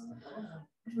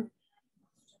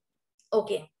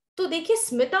okay, तो देखिए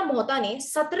स्मिता मोहता ने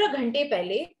 17 घंटे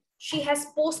पहले she has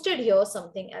posted here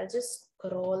something. I just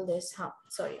scroll this. हाँ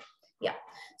सॉरी, या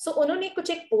सो उन्होंने कुछ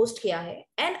एक पोस्ट किया है,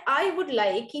 एंड आई वुड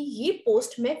लाइक कि ये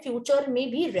पोस्ट मैं फ्यूचर में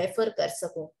भी रेफर कर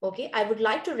सकूं. Okay, I would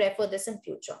like to refer this in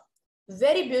future.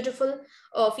 Very beautiful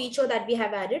feature that we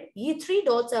have added. ये 3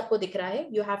 डॉट्स आपको दिख रहा है.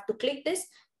 You have to click this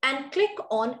and click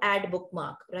on add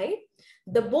bookmark, right?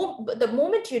 The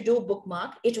moment you do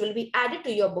bookmark, it will be added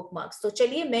to your bookmarks. तो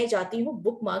चलिए मैं जाती हूँ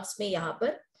bookmarks में. यहाँ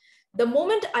पर the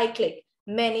moment I click,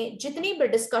 मैंने जितनी भी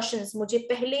discussions मुझे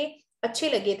पहले अच्छे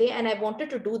लगे थे and I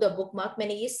wanted to do the bookmark,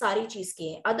 मैंने ये सारी चीज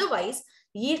की है. Otherwise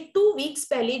ये 2 weeks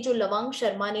पहले जो लवांग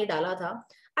शर्मा ने डाला था,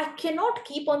 I cannot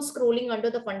keep on scrolling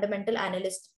under the fundamental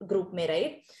analyst group में,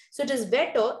 right? So it is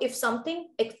better if something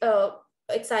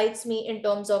excites me in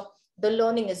terms of the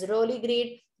learning is really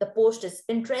great, the post is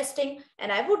interesting,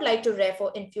 and I would like to refer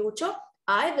in future,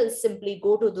 I will simply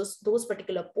go to those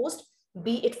particular posts,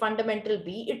 be it fundamental,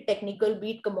 be it technical,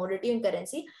 be it commodity and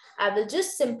currency. I will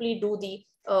just simply do the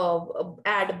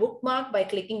add bookmark by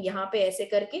clicking यहाँ पे ऐसे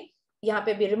करके. यहाँ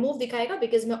पे भी remove दिखाएगा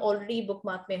because मैं already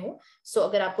bookmark में हूँ. So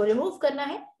अगर आपको remove करना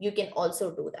है, you can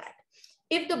also do that.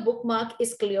 If the bookmark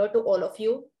is clear to all of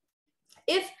you,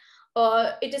 if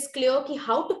it is clear कि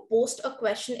how to post a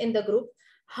question in the group,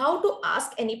 how to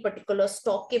ask any particular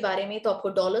stock के बारे में, तो आपको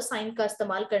dollar sign का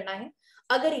इस्तेमाल करना है.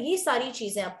 अगर ये सारी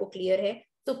चीजें आपको क्लियर है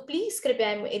तो प्लीज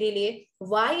कृपया मेरे लिए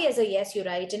why as a yes you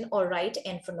write in or write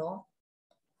n for no.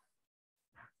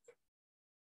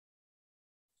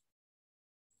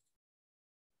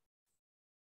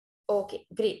 Okay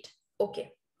great. Okay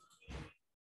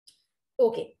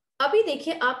okay, अभी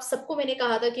देखिए आप सबको मैंने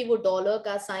कहा था कि वो डॉलर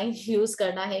का साइन यूज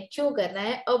करना है, क्यों करना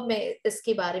है, अब मैं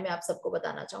इसके बारे में आप सबको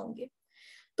बताना चाहूंगी.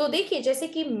 तो देखिए जैसे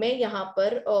कि मैं यहाँ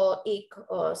पर एक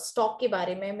स्टॉक के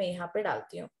बारे में मैं यहाँ पे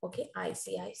डालती हूँ. Okay,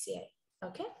 ICICI.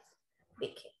 ओके,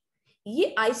 देखिए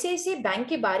ये आईसीआईसीआई बैंक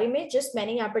के बारे में जस्ट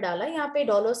मैंने यहाँ पे डाला. यहाँ पे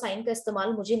डॉलर साइन का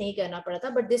इस्तेमाल मुझे नहीं करना पड़ा था,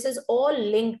 but this is all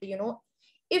linked, you know.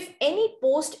 If any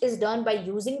post is done by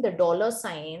using the dollar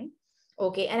sign,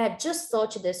 okay, and I've just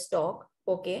searched this stock,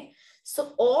 okay, so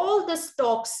all the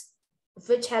stocks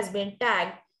which has been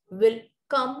tagged will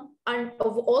come, and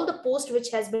of all the post which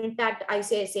has been tagged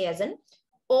ICICI as in,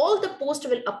 all the post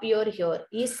will appear here.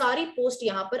 ये सारी post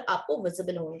यहाँ पर आपको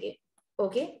visible होंगे.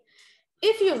 Okay,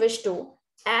 if you wish to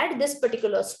add this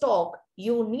particular stock,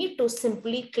 you need to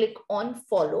simply click on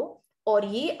follow, और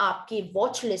ये आपकी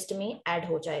watch list में add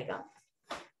हो जाएगा.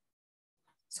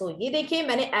 सो ये देखिए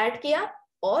मैंने ऐड किया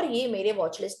और ये मेरे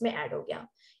वॉच लिस्ट में ऐड हो गया.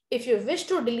 If you wish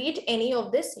to delete any of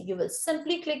this, you will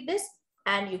simply click this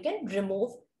and you can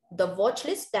remove the watch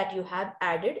list that you have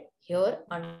added here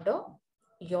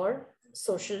under your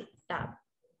social tab.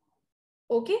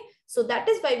 Okay, so that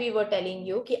is why we were telling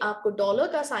you कि आपको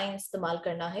dollar का sign इस्तेमाल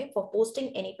करना है for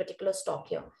posting any particular stock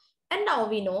here. And now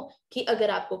we know कि अगर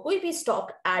आपको कोई भी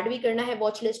स्टॉक ऐड भी करना है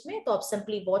वॉच लिस्ट में, तो आप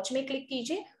सिंपली वॉच में क्लिक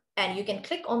कीजिए and you can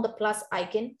click on the plus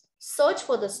icon, search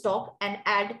for the stock and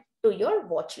add to your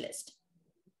watch list.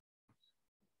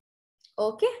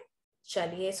 Okay,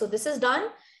 chaliye. So this is done.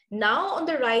 Now on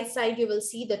the right side, you will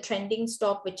see the trending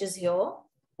stock, which is here.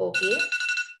 Okay,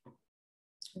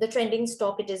 the trending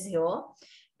stock, it is here.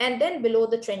 And then below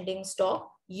the trending stock,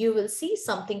 you will see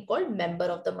something called member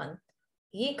of the month.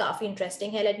 ये काफी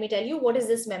interesting है. Let me tell you, what is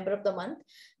this member of the month?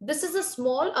 This is a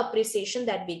small appreciation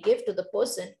that we give to the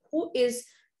person who is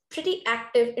pretty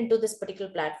active into this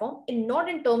particular platform, and not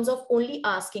in terms of only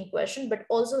asking question, but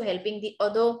also helping the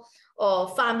other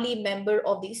family member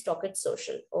of the StockEdge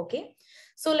social. Okay,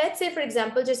 so let's say, for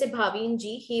example, जैसे भावीन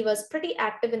जी, he was pretty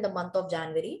active in the month of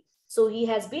January. So he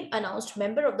has been announced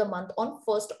member of the month on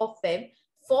 1st of Feb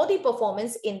for the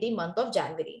performance in the month of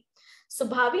January. So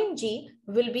Bhavin ji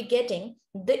will be getting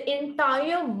the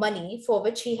entire money for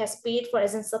which he has paid for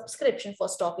as a subscription for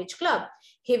StockEdge Club.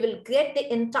 He will get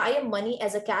the entire money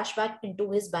as a cashback into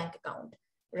his bank account,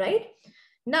 right?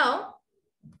 Now,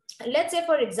 let's say,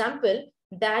 for example,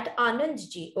 that Anand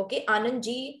ji, okay, Anand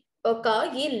ji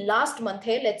ka ye last month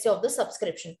hai, let's say, of the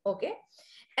subscription, okay?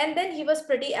 And then he was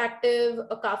pretty active,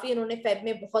 काफी इन्होंने Feb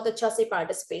में बहुत अच्छा से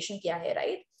participation किया है,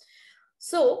 right?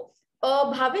 So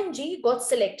Bhavin ji got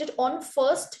selected on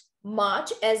 1st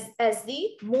March as the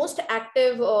most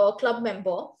active club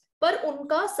member, पर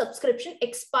उनका सब्सक्रिप्शन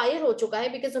एक्सपायर हो चुका है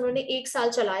बिकॉज उन्होंने 1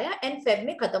 साल चलाया एंड फेब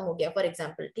में खत्म हो गया, फॉर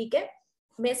एग्जाम्पल. ठीक है,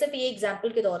 मैं सिर्फ ये एग्जाम्पल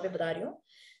के तौर पे बता रही हूँ.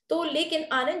 तो लेकिन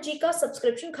आनंद जी का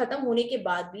सब्सक्रिप्शन खत्म होने के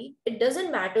बाद भी it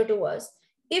doesn't matter to us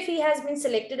if he has been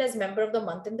selected as member of the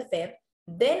month in the Feb,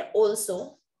 then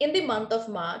also in the month of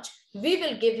March, we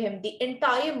will give him the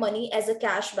entire money as a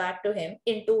cash back to him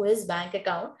into his bank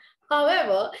account.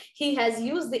 However, he has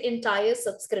used the entire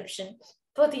subscription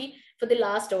for the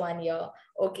last 1 year.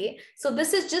 Okay, so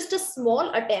this is just a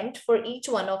small attempt for each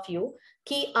one of you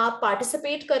कि आप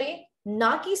participate करें,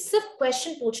 ना कि सिर्फ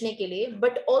question पूछने के लिए,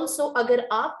 but also अगर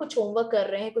आप कुछ होमवर्क कर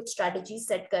रहे हैं, कुछ स्ट्रैटेजी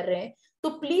सेट कर रहे हैं, तो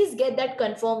please get that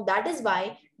confirm. That is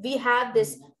why we have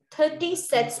this 30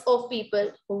 sets of people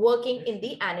working in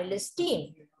the analyst team.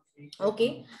 Okay,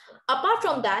 apart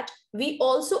from that, we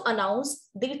also announce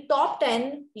the top 10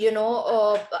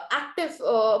 active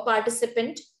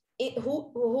participant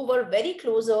who were very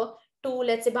closer to,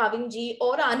 let's say, Bhavin ji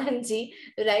or Anand ji,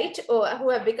 right, who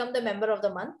have become the member of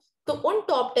the month. तो उन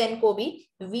top 10 को भी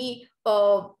we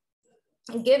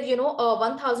give a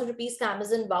 1,000 rupees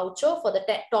Amazon voucher for the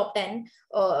top 10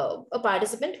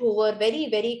 participant who were very,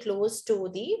 very close to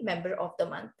the member of the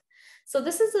month. So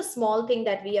this is a small thing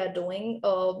that we are doing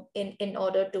in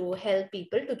order to help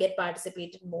people to get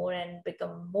participated more and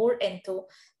become more enthused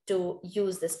to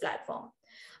use this platform.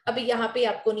 अभी यहाँ पे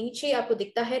आपको नीचे आपको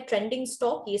दिखता है trending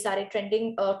stock, ये सारे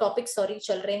ट्रेंडिंग टॉपिक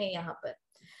चल रहे हैं यहाँ पर.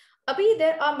 अभी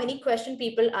there are many question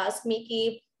people ask me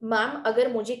कि मैम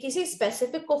अगर मुझे किसी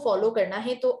स्पेसिफिक को फॉलो करना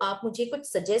है तो आप मुझे कुछ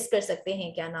सजेस्ट कर सकते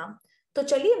हैं क्या नाम. तो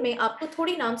चलिए मैं आपको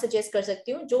थोड़ी नाम सजेस्ट कर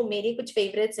सकती हूँ जो मेरे कुछ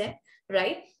फेवरेट्स हैं,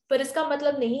 राइट. पर इसका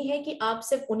मतलब नहीं है कि आप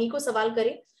सिर्फ उन्हीं को सवाल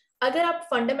करें. अगर आप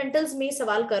फंडामेंटल्स में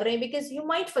सवाल कर रहे हैं, because you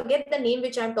might forget the name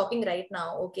which I am talking right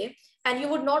now, okay, and you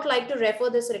would not like to refer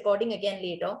this recording again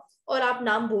later, और आप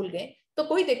नाम भूल गए, तो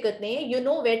कोई दिक्कत नहीं है. You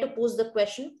know where to post the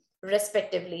question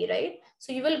respectively, right?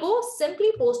 So you will go simply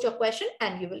post your question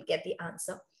and you will get the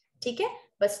answer. Okay,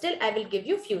 but still I will give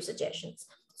you few suggestions.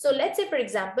 So let's say, for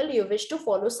example, you wish to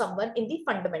follow someone in the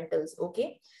fundamentals. Okay,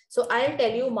 so I'll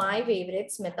tell you my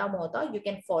favorite, Smita Mohta. You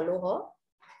can follow her.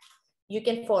 You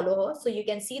can follow her. So you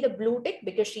can see the blue tick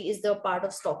because she is the part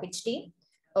of StockEdge team.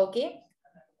 Okay,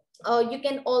 you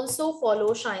can also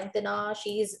follow Shayantana.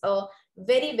 She is a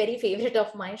very, very favorite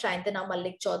of mine, Shayantana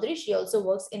Malik Chaudhary. She also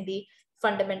works in the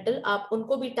fundamental. आप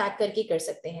उनको भी tag करके कर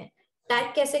सकते हैं.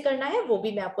 Tag कैसे करना है वो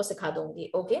भी मैं आपको सिखा दूंगी.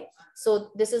 Okay, so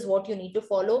this is what you need to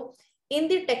follow. In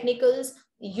the technicals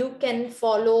you can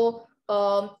follow,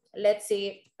 let's say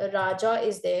Raja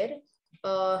is there,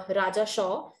 Raja Shaw.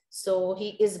 So he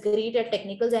is great at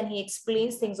technicals and he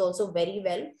explains things also very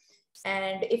well.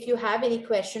 And if you have any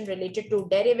question related to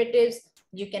derivatives,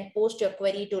 you can post your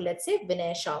query to, let's say,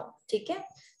 Vinay Shah. ठीक है.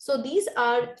 So these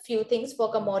are few things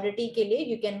for commodity के लिए.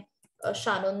 You can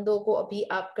शानंदो को अभी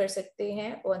आप कर सकते हैं.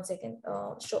 1 सेकेंड.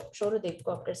 शोरदीप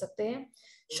को आप कर सकते हैं.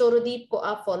 शोरदीप को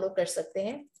आप फॉलो कर सकते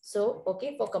हैं. So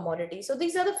okay, for commodity. So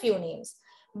these are the few names.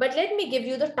 But let me give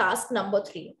you the task number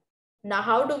 3. Now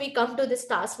how do we come to this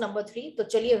task number 3? तो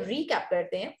चलिए recap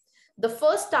करते हैं. The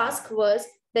first task was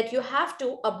that you have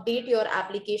to update your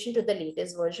application to the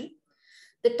latest version.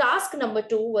 The task number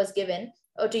 2 was given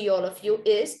to all of you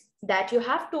is that you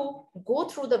have to go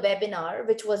through the webinar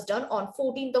which was done on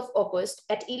 14th of August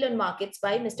at Elearnmarkets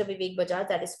by Mr. Vivek Bajaj,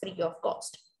 that is free of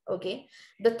cost. Okay.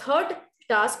 The third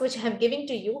task which I'm giving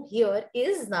to you here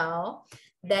is now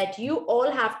that you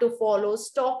all have to follow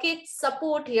StockEdge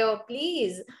support here,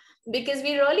 please, because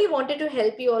we really wanted to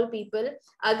help you all people.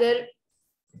 अगर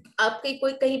आपके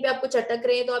कोई कहीं पे आपको चटक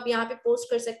रहे हैं तो आप यहाँ पे पोस्ट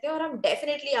कर सकते हैं और हम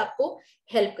डेफिनेटली आपको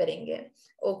हेल्प करेंगे.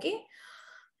 ओके,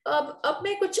 अब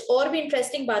मैं कुछ और भी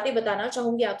इंटरेस्टिंग बातें बताना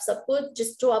चाहूंगी आप सबको,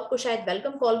 जो आपको शायद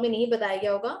वेलकम कॉल में नहीं बताया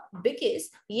गया होगा, बिकॉज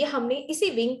ये हमने इसी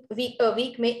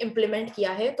वीक में इम्प्लीमेंट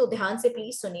किया है. तो ध्यान से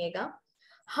प्लीज सुनिएगा.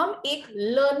 हम एक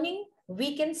लर्निंग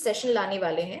वीकेंड सेशन लाने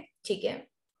वाले हैं. ठीक है,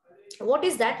 what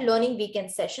is that learning weekend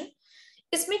session?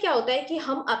 इसमें क्या होता है कि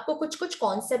हम आपको कुछ कुछ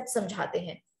कॉन्सेप्ट समझाते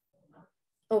हैं.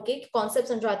 ओके, कॉन्सेप्ट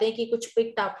समझाते हैं कि कुछ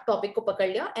एक टॉपिक को पकड़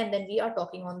लिया and then we are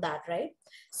talking on that, right?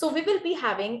 So we will be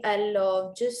having,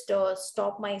 I'll just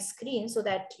stop my screen so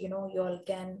that you know you all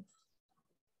can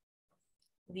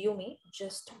view me.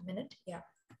 Just a minute.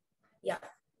 Yeah.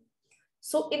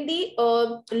 So in the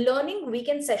learning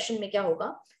weekend session में क्या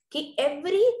होगा कि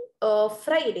every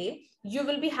Friday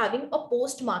you will be having a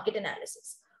post market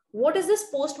analysis. What is this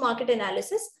post market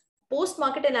analysis? Post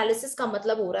market analysis का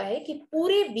मतलब हो रहा है कि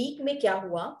पूरे वीक में क्या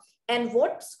हुआ and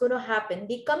what's gonna happen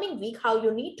the coming week, how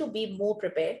you need to be more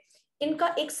prepared.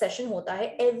 इनका एक सेशन होता है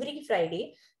every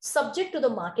Friday, subject to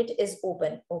the market is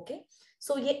open. Okay,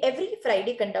 सो ये एवरी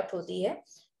फ्राइडे कंडक्ट होती है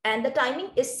and the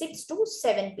timing is 6 to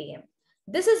 7 p.m.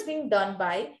 This is being done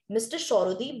by Mr.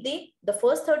 Shorodeep De. The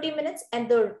first 30 minutes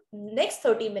and the next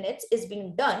 30 minutes is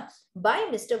being done by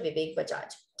Mr. Vivek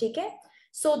Bajaj. ठीक है,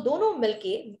 सो दोनों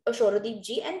मिलके शौरदीप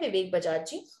जी and विवेक बजाज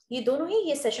जी, ये दोनों ही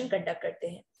ये session conduct करते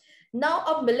हैं. Now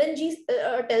अब मिलन जी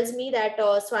tells me that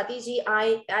Swati ji,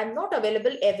 I am not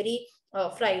available every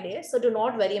Friday, so do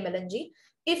not worry Milan ji.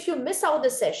 If you miss out the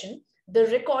session, the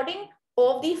recording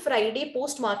of the Friday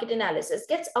post market analysis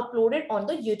gets uploaded on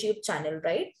the YouTube channel,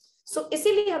 right? सो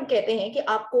इसीलिए हम कहते हैं कि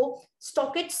आपको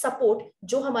stockage support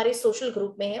जो हमारे social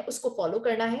group में है उसको फॉलो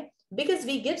करना है, because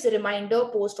we gives reminder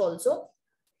post also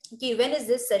when is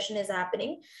this session is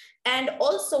happening, and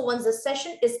also once the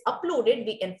session is uploaded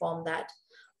we inform that.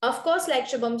 Of course, like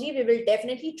Shubham ji, we will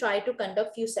definitely try to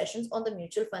conduct few sessions on the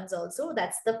mutual funds also.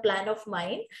 That's the plan of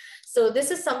mine. So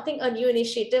this is something, a new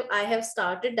initiative I have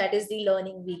started, that is the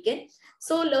learning weekend.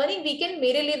 So learning weekend,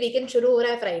 मेरे लिए weekend शुरू हो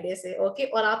रहा है Friday से,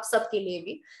 okay, और आप सबके लिए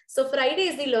भी. So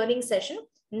Friday is the learning session.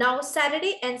 Now Saturday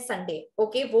and Sunday,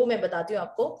 okay, वो मैं बताती हूँ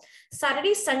आपको.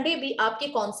 सैटरडे संडे भी आपके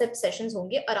कॉन्सेप्ट सेशंस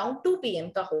होंगे, अराउंड 2 PM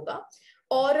का होगा.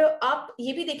 और आप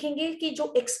ये भी देखेंगे कि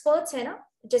जो एक्सपर्ट्स है ना,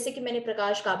 जैसे कि मैंने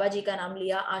प्रकाश काबा जी का नाम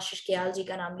लिया, आशीष क्याल जी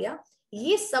का नाम लिया,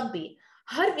 ये सब भी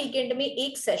हर वीकेंड में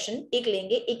एक सेशन एक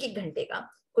लेंगे, 1-1 घंटे का.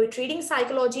 कोई ट्रेडिंग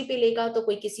साइकोलॉजी पे लेगा तो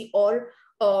कोई किसी और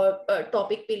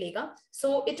टॉपिक पे लेगा.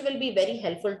 So it will be very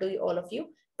helpful to all of you,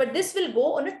 but this will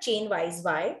go on a chain wise.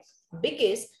 Y?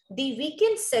 Because the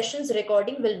weekend sessions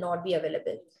recording will not be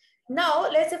available. Now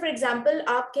let's say for example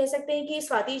आप कह सकते हैं कि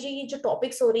स्वाति जी ये जो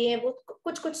topics हो रही हैं वो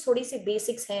कुछ कुछ थोड़ी सी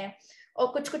बेसिक्स हैं और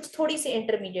कुछ कुछ थोड़ी सी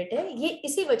इंटरमीडिएट है. ये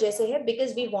इसी वजह से है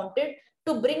because we wanted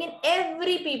to bring in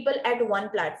every people at one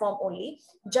platform only,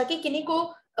 जाके किन्हीं को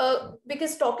बिकॉज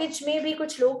स्टॉकेज में भी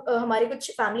कुछ लोग हमारे कुछ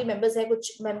फैमिली मेंबर्स हैं,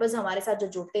 कुछ मेंबर्स हमारे साथ जो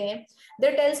जुड़ते हैं,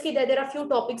 देयर टेल्स कि there are few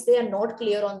topics they are not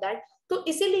clear on that. तो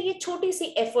इसीलिए ये छोटी सी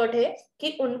एफर्ट है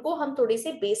कि उनको हम थोड़ी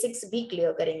सी बेसिक्स भी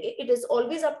क्लियर करेंगे. It is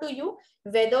always up to you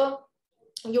whether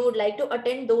you would like to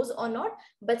attend those or not,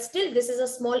 but still this is a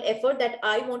small effort that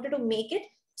I wanted to make it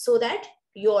so that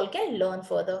you all can learn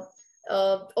further.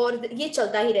 और ये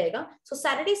चलता ही रहेगा. सो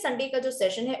Saturday Sunday का जो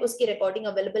session है उसकी recording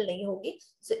available नहीं होगी,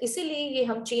 सो इसीलिए ये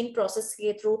हम चेन प्रोसेस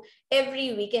के थ्रू एवरी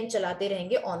वीकेंड चलाते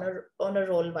रहेंगे ऑन अ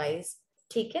रोल वाइज.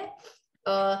 ठीक है,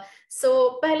 सो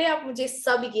पहले आप मुझे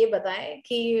सब ये बताएं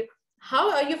कि how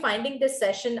are you finding this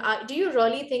session? Do you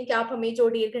really think कि आप हमें जो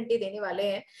 1.5 घंटे देने वाले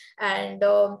हैं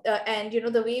and you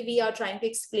know the way we are trying to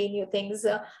explain you things,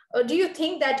 do you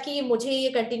think that कि मुझे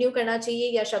ये कंटिन्यू करना चाहिए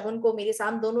या शगुन को मेरे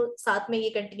साथ दोनों साथ में ये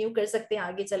कंटिन्यू कर सकते हैं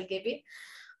आगे चल के भी?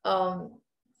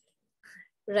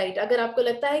 Right, अगर आपको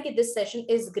लगता है कि this session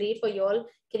is great for you all,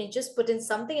 can you just put in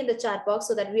something in the chat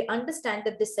box so that we understand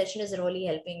that this session is really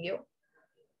helping you?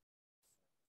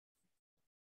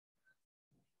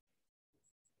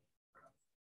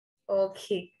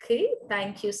 Okay,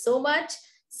 thank you so much.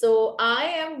 So I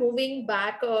am moving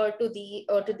back to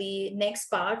the next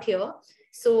part here.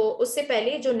 So उससे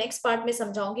पहले जो next part में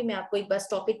समझाऊंगी मैं आपको, एक बार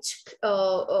StockEdge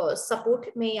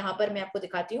support में यहाँ पर मैं आपको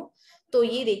दिखाती हूँ. तो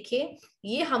ये देखिए,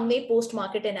 ये हमने पोस्ट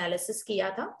मार्केट एनालिसिस किया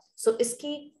था. सो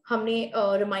इसकी हमने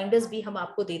रिमाइंडर्स भी हम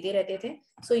आपको देते रहते थे.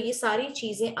 सो ये सारी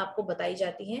चीजें आपको बताई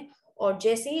जाती हैं और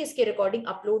जैसे ही इसकी रिकॉर्डिंग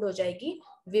अपलोड हो जाएगी,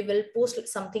 we will post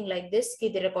something like this कि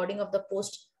the recording of the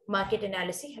post market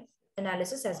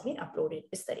analysis has been uploaded,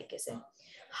 इस तरीके से.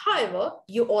 However,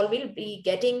 you all will be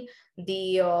getting the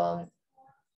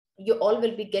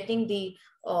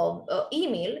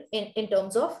email in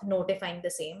terms of notifying the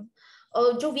same.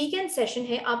 जो weekend session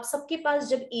है, आप सबके पास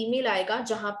जब email आएगा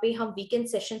जहां पे हम वीकेंड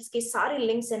सेशंस के सारे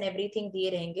लिंक्स एंड एवरीथिंग दिए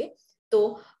रहेंगे, तो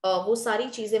वो सारी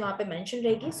चीजें वहां पे मेंशन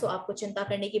रहेगी, सो आपको चिंता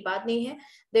करने की बात नहीं है.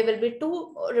 There will be 2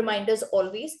 reminders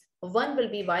always. One will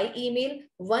be by email,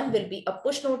 one will be a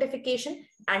push notification,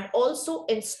 and also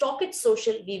in StockEdge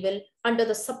social we will, under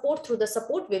the support, through the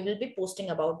support we will be posting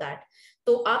about that.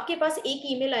 तो आपके पास एक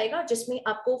email आएगा जिसमें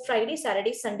आपको Friday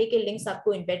Saturday Sunday के links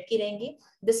आपको embed की रहेंगी.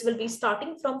 This will be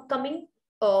starting from coming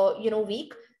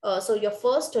week. So your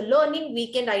first learning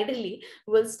weekend ideally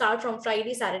will start from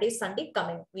Friday, Saturday, Sunday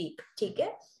coming week. ठीक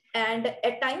है. एंड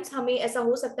एट टाइम्स हमें ऐसा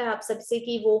हो सकता है आप सबसे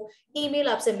कि वो ईमेल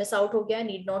आपसे मिस आउट हो गया.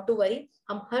 नीड नॉट टू वरी,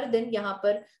 हम हर दिन यहाँ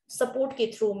पर सपोर्ट के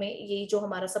थ्रू में, ये जो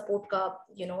हमारा सपोर्ट का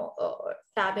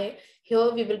टैब है, here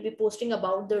we will be posting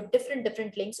about the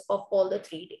different links of all the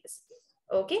 3 days.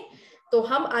 Okay, तो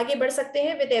हम आगे बढ़ सकते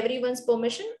हैं विद एवरीवन्स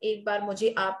परमिशन. एक बार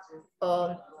मुझे आप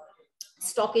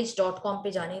stockage.com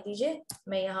पे जाने दीजिए.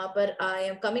 मैं यहाँ पर I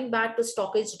am coming back to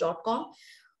stockage.com.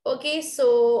 Okay, so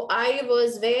I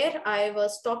was where I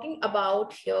was talking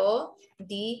about here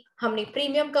हमने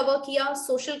प्रीमियम कवर किया,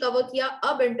 सोशल कवर किया.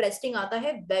 अब इंटरेस्टिंग आता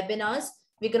है webinars.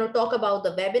 We're going to talk about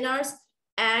the webinars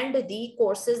and the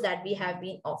courses that we have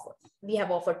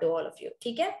offered to all of you.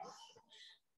 ठीक है.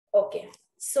 Okay,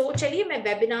 so चलिए मैं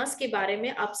वेबिनार्स के बारे में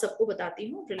आप सबको बताती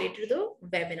हूँ related to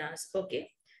webinars. Okay,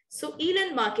 so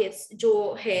Elearnmarkets जो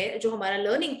है, जो हमारा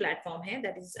लर्निंग प्लेटफॉर्म है,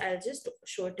 that is I just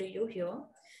show to you here.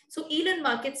 So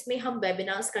Elearnmarkets में हम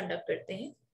वेबिनार्स कंडक्ट करते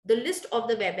हैं. The list of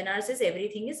the webinars is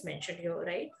everything is mentioned here,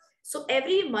 right? So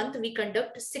every month we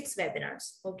conduct 6 webinars.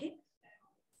 Okay,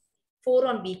 4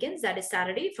 on weekends, that is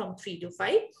Saturday from 3 to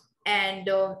 5,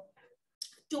 and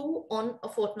 2 on a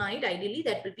fortnight ideally,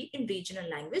 that will be in regional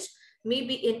language,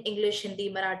 maybe in English, Hindi,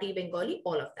 Marathi, Bengali,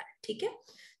 all of that. ठीक है.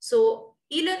 So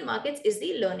Elearnmarkets is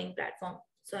the learning platform.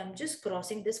 So I'm just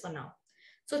crossing this for now.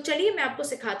 So चलिए मैं आपको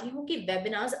सिखाती हूँ कि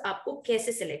webinars आपको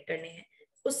कैसे सिलेक्ट करने हैं.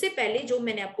 उससे पहले जो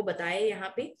मैंने आपको बताया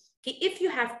यहाँ पे कि if you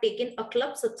have taken a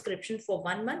club subscription for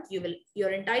 1 month,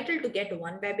 you're entitled to get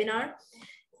 1 webinar.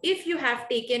 If you have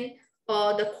taken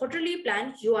the quarterly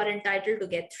plan, you are entitled to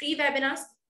get 3 webinars.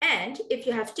 And if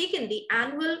you have taken the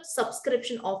annual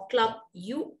subscription of club,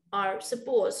 you are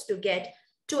supposed to get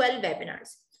 12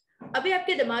 webinars. अभी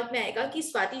आपके दिमाग में आएगा कि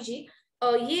स्वाति जी,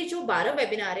 ये जो 12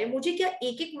 webinar है, मुझे क्या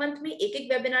एक मंथ में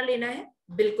एक वेबिनार लेना है?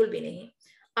 बिल्कुल भी नहीं.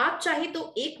 आप चाहे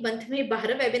तो एक मंथ में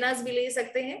 12 वेबिनार्स भी ले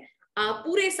सकते हैं. आप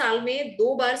पूरे साल में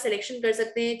 2 बार सिलेक्शन कर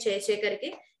सकते हैं 6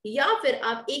 करके, या फिर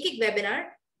आप एक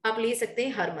वेबिनार आप ले सकते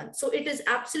हैं हर month. So it is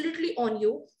absolutely on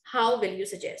you, how will you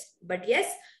suggest. But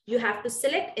yes, you have to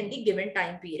select in the given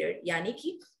time period. यानी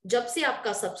कि जब से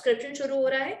आपका सब्सक्रिप्शन शुरू हो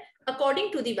रहा है, according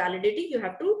to the validity, you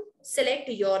have to select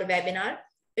your webinar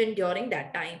in during that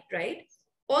time, right?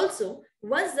 Also,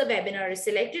 once the webinar is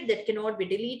selected, that cannot be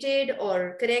deleted or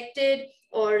corrected,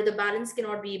 or the balance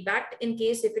cannot be backed in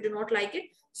case if you do not like it.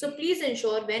 So please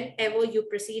ensure whenever you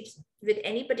proceed with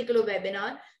any particular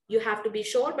webinar, you have to be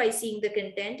sure by seeing the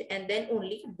content and then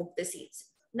only book the seats.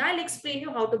 Now I'll explain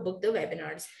you how to book the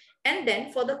webinars. And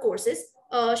then for the courses,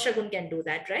 Shagun can do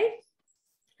that, right?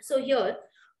 So here,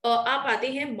 आप आते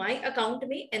हैं my account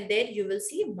में, and there you will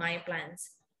see my plans.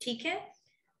 ठीक है.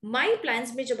 My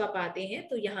plans में जब आप आते हैं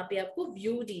तो यहाँ पे आपको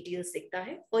view details दिखता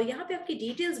है, और यहाँ पे आपकी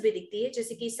details भी दिखती है,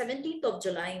 जैसे कि 17th of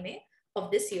July में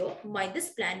of this year, this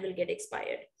plan will get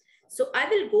expired. So I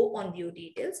will go on view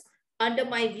details. Under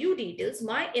my view details,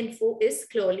 my info is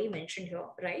clearly mentioned here,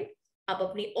 right? आप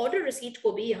अपनी order receipt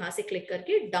को भी यहाँ से click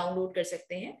करके download कर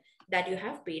सकते हैं, that you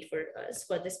have paid for us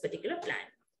for this particular plan.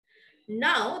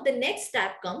 Now the next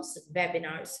step comes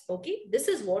webinars. Okay, this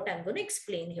is what I'm going to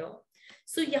explain here.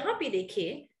 So यहाँ पे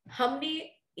देखिए, हमने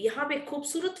यहाँ पे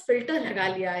खूबसूरत फिल्टर लगा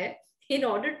लिया है in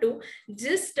order to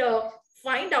just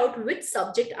find out which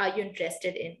subject are you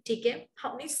interested in. ठीक है,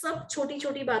 हमने सब छोटी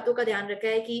छोटी बातों का ध्यान रखा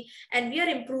है कि, and we are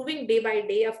improving day by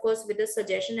day, of course, with the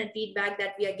suggestion and feedback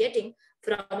that we are getting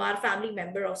from our family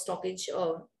member of StockEdge,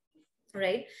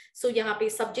 right? So यहाँ पे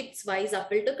subjects wise आप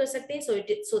filter कर सकते हैं,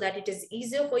 so that it is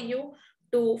easier for you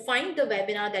to find the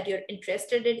webinar that you're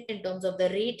interested in terms of the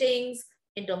ratings,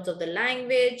 in terms of the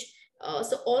language.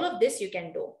 So all of this you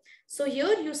can do. So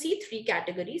here you see 3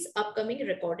 categories: upcoming,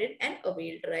 recorded and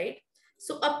availed, right?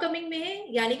 So upcoming में है,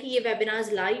 यानी कि ये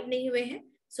webinars live नहीं हुए हैं.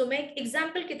 So मैं एक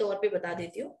एग्जाम्पल के तौर पे बता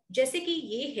देती हूँ, जैसे कि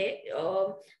ये है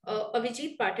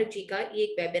अभिजीत पाठक जी का ये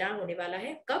एक वेबिनार होने वाला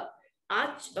है. कब?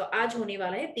 आज होने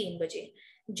वाला है 3 बजे.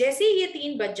 जैसे ये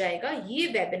 3 बज जाएगा, ये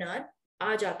वेबिनार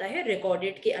आ जाता है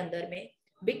रिकॉर्डेड के अंदर में,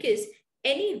 because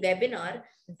any webinar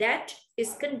that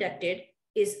is conducted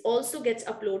is also gets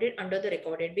uploaded under the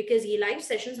recorded, because ये live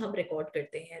sessions हम record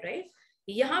करते हैं, right?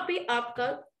 यहाँ पे आपका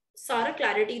सारा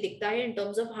clarity दिखता है in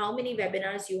terms of how many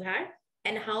webinars you had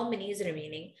and how many is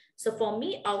remaining. So for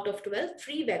me, out of 12,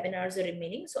 3 webinars are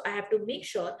remaining. So I have to make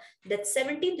sure that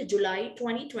 17th July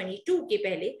 2022 के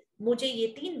पहले मुझे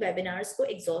ये 3 webinars को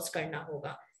exhaust करना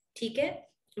होगा, ठीक है?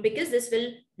 Because this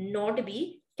will not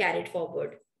be carried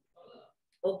forward.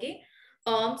 Okay.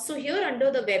 So here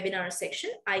under the webinar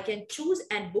section, I can choose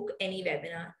and book any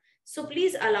webinar. So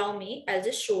please allow me, I'll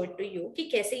just show it to you कि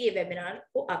कैसे ये webinar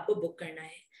को आपको book करना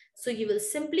है. So you will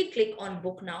simply click on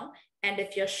book now. And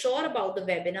if you're sure about the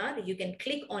webinar, you can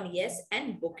click on yes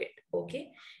and book it.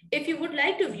 Okay. If you would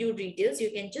like to view details,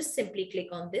 you can just simply click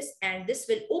on this and this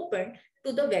will open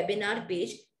to the webinar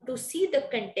page to see the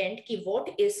content ki what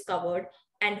is covered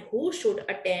and who should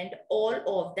attend, all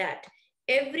of that.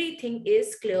 Everything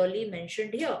is clearly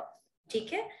mentioned here.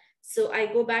 ठीक है? So I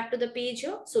go back to the page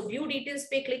here. So view details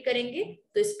पे click करेंगे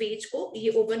तो इस page को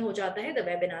ये open हो जाता है, the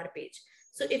webinar page.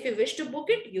 So if you wish to book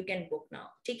it, you can book now.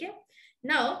 ठीक है?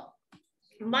 Now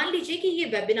मान लीजिए कि ये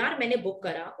webinar मैंने book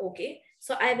करा, okay?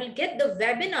 So I will get the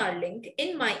webinar link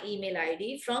in my email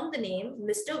ID from the name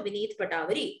Mr. Vineet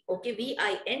Patavari, okay?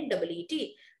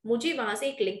 VINEET. मुझे वहां से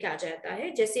एक लिंक आ जाता है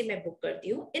जैसे मैं बुक करती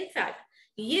हूँ.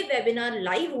 इनफैक्ट ये वेबिनार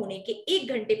लाइव होने के 1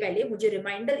 घंटे पहले मुझे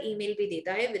रिमाइंडर ईमेल भी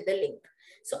देता है with the link.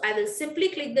 So I will simply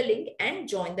click the link and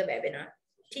join the webinar.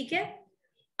 ठीक है?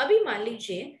 अभी मान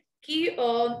लीजिए कि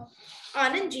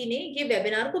आनंद जी ने ये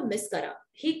वेबिनार को मिस करा,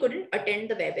 he couldn't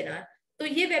attend the webinar, तो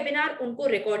ये वेबिनार उनको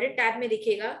रिकॉर्डेड टैब में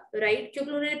दिखेगा, राइट?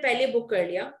 क्योंकि उन्होंने पहले बुक कर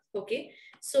लिया. Okay,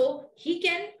 so he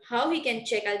can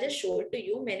check. I'll just show it to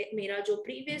you. मेरा जो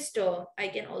previous I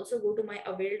can also go to my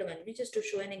availed one just to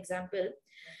show an example.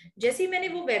 जैसे ही मैंने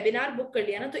वो वेबिनार बुक कर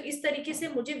लिया ना, तो इस तरीके से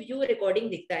मुझे व्यू रिकॉर्डिंग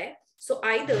दिखता है. So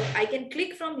either I can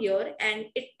click from here and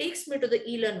it takes me to the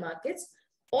Elearnmarkets,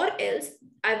 or else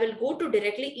I will go to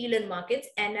directly Elearnmarkets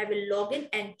and I will log in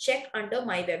and check under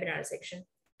my webinar section.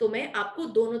 तो मैं आपको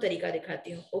दोनों तरीका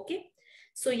दिखाती हूँ. Okay,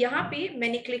 सो यहाँ पे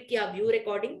मैंने क्लिक किया view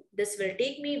recording. This will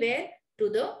take me where to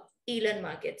the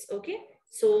Elearnmarkets. Okay,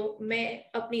 सो मैं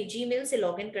अपनी Gmail से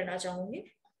लॉग इन करना चाहूंगी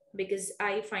because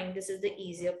I find this is the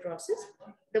easier process.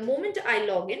 The moment I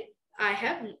log in, I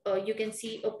have you can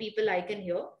see a people icon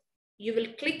here. You will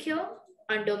click here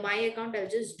under my account. I'll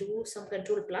just do some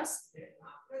control plus.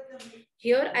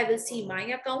 Here I will see my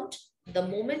account. The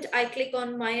moment I click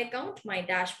on my account, my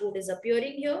dashboard is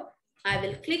appearing here. I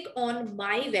will click on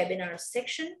my webinar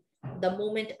section. The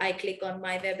moment I click on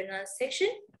my webinar section,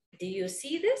 do you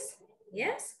see this?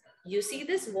 Yes, you see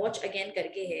this. Watch again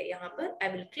करके है यहाँ पर.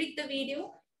 I will click the video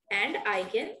and I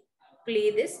can play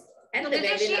this and the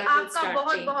webinar will start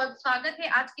playing. बहुत स्वागत है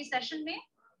आज की session में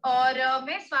और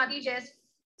मैं स्वाति जैस.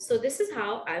 So this is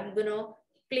how I'm gonna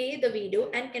play the video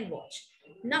and can watch.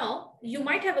 Now, you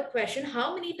might have a question,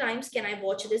 how many times can I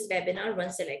watch this webinar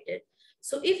once selected?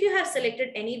 So if you have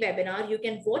selected any webinar, you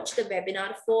can watch the webinar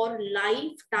for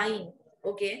lifetime.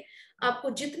 Okay, आपको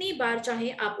जितनी बार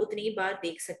चाहे आप उतनी बार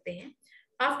देख सकते हैं.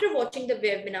 After watching the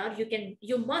webinar,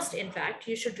 you must, in fact,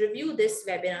 you should review this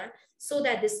webinar so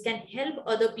that this can help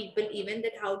other people even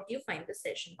that how do you find the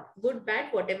session. Good,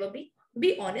 bad, whatever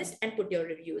be honest and put your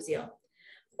reviews here.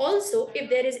 Also, if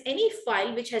there is any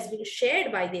file which has been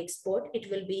shared by the expert, it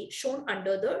will be shown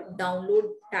under the download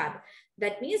tab.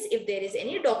 That means if there is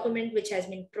any document which has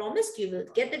been promised, you will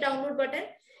get the download button.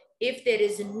 If there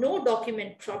is no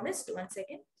document promised, one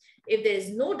second. If there is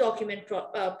no document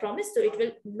promised, so it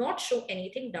will not show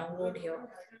anything download here.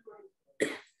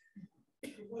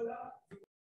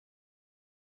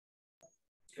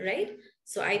 Right?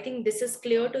 So I think this is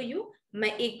clear to you. मैं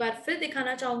एक बार फिर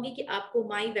दिखाना चाहूंगी कि आपको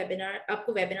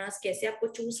आपको webinars कैसे आपको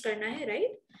चूज करना है,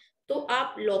 राइट? तो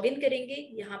आप लॉग इन करेंगे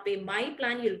यहाँ पे my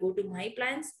plan. you'll go to my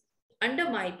plans. Under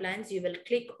my plans, you will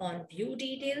click on view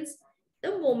details.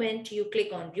 The moment you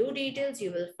click on view details,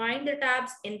 you will find the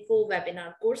tabs info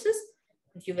webinar courses.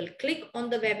 You will click on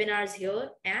the webinars here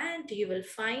and you will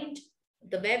find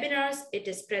the webinars. It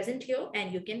is present here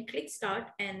and you can click start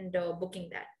and booking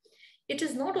that. It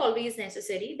is not always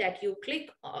necessary that you click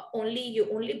you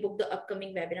only book the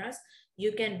upcoming webinars.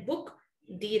 You can book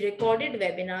the recorded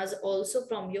webinars also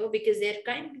from here because there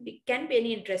can be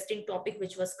any interesting topic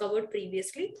which was covered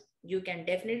previously. You can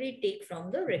definitely take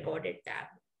from the recorded tab.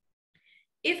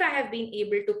 If I have been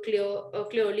able to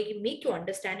clearly make you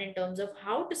understand in terms of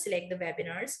how to select the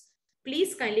webinars,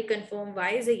 please kindly confirm Y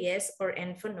is a yes or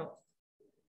N for no.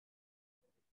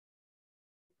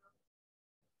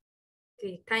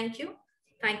 Okay, thank you.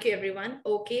 Thank you, everyone.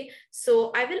 Okay,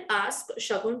 so I will ask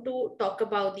Shagun to talk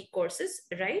about the courses,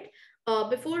 right?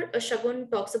 Before Shagun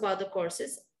talks about the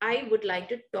courses, I would like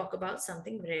to talk about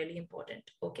something really important.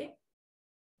 Okay.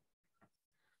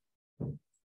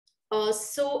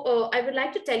 I would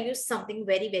like to tell you something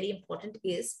very, very important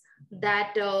is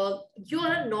that you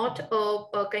are not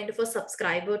a kind of a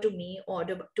subscriber to me or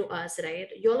to us, right?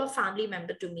 You're a family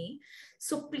member to me.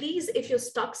 So please, if you're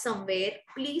stuck somewhere,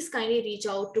 please kindly reach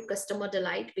out to Customer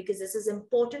Delight, because this is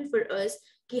important for us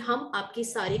कि हम आपकी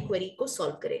सारी query को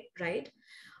solve करें, right?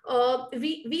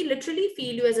 We literally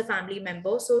feel you as a family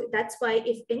member, so that's why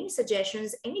if any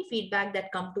suggestions, any feedback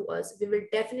that come to us, we will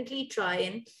definitely try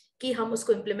and कि हम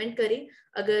उसको implement करें.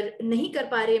 अगर नहीं कर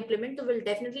पा रहे implement, तो will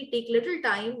definitely take little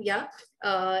time, yeah,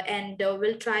 and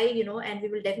we'll try, and we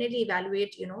will definitely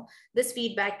evaluate, this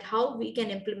feedback, how we can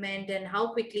implement and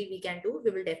how quickly we can do. We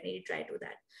will definitely try to do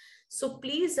that. So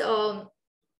please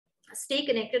stay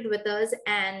connected with us,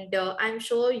 and I'm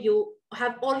sure you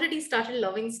have already started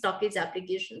loving StockEdge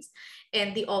applications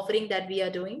and the offering that we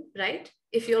are doing, right?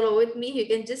 If you're with me, you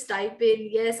can just type in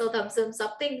yes or thumbs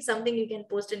up, something you can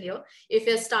post in here if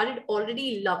you have started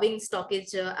already loving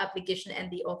StockEdge application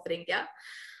and the offering. Yeah.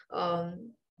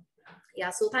 Yeah,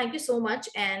 so thank you so much,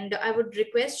 and I would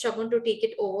request Shagun to take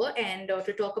it over and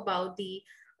to talk about the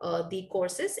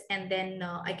courses, and then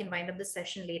I can wind up the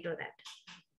session later. That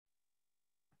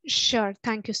Sure.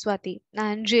 Thank you, Swati.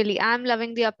 And really, I'm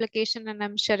loving the application and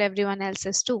I'm sure everyone else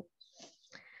is too.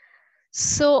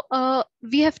 So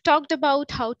we have talked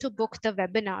about how to book the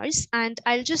webinars, and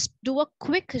I'll just do a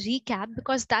quick recap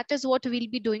because that is what we'll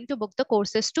be doing to book the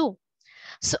courses too.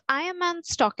 So I am on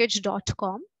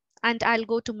stockage.com and I'll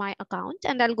go to my account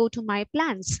and I'll go to my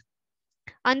plans.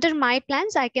 Under my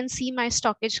plans, I can see my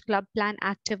Stockage Club plan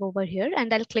active over here,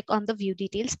 and I'll click on the view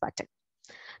details button.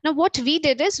 Now, what we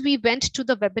did is we went to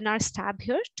the webinars tab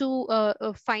here to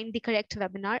find the correct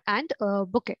webinar and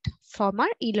book it from our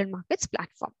Elearnmarkets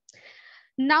platform.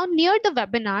 Now, near the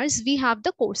webinars, we have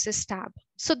the courses tab.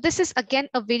 So this is again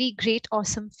a very great,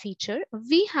 awesome feature.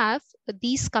 We have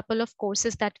these couple of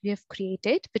courses that we have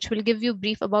created, which will give you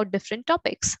brief about different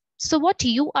topics. So what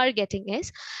you are getting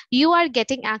is you are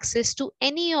getting access to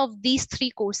any of these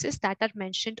 3 courses that are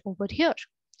mentioned over here.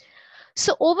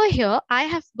 So over here, I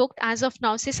have booked as of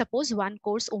now, say suppose 1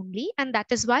 course only, and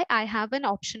that is why I have an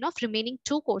option of remaining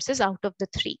 2 courses out of the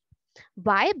 3.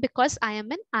 Why? Because I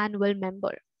am an annual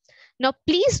member. Now,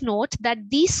 please note that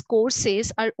these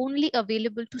courses are only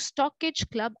available to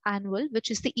StockEdge Club Annual, which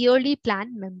is the yearly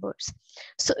plan members.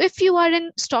 So if you are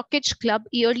in StockEdge Club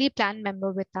yearly plan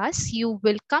member with us, you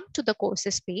will come to the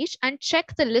courses page and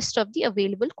check the list of the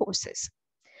available courses.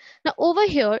 Now over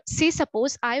here, say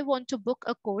suppose I want to book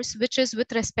a course which is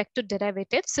with respect to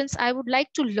derivatives, since I would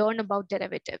like to learn about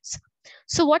derivatives.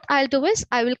 So what I'll do is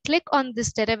I will click on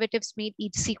this derivatives made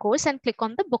easy course and click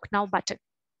on the book now button.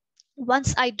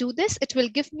 Once I do this, it will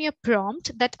give me a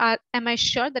prompt that am I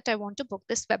sure that I want to book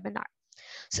this webinar?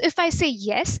 So if I say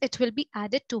yes, it will be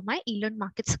added to my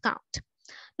Elearnmarkets account.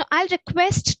 Now I'll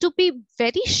request to be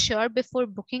very sure before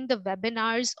booking the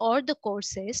webinars or the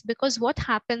courses, because what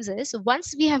happens is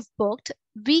once we have booked,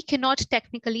 we cannot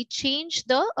technically change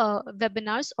the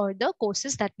webinars or the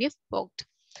courses that we have booked.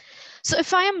 So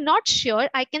if I am not sure,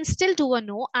 I can still do a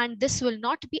no, and this will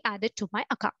not be added to my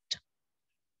account.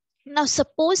 Now,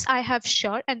 suppose I have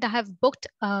sure and I have booked,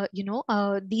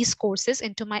 these courses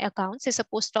into my account. Say,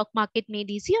 suppose stock market made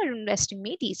easy or investing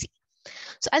made easy.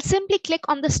 So I'll simply click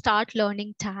on the Start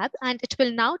Learning tab, and it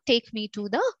will now take me to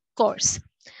the course.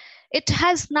 It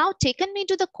has now taken me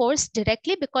to the course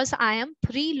directly because I am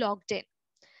pre-logged in.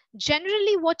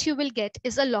 Generally, what you will get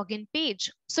is a login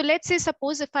page. So let's say,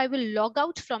 suppose if I will log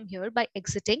out from here by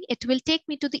exiting, it will take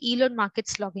me to the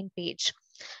Elearnmarkets login page.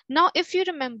 Now, if you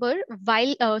remember,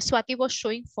 while Swati was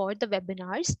showing for the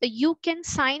webinars, you can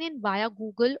sign in via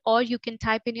Google or you can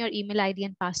type in your email ID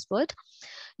and password.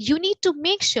 You need to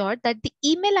make sure that the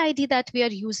email ID that we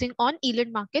are using on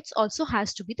Elearnmarkets also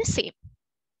has to be the same.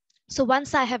 So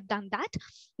once I have done that,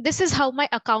 this is how my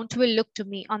account will look to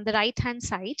me. On the right-hand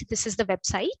side, this is the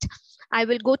website. I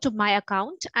will go to my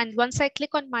account, and once I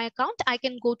click on my account, I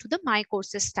can go to the My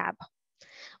Courses tab.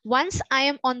 Once I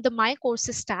am on the My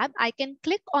Courses tab, I can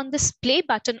click on this play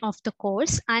button of the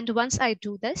course. And once I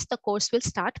do this, the course will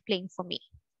start playing for me.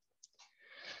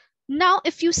 Now,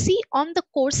 if you see on the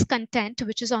course content,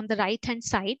 which is on the right-hand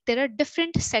side, there are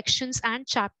different sections and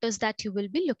chapters that you will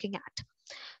be looking at.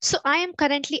 So I am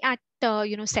currently at,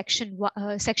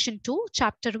 section 2,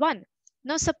 chapter 1.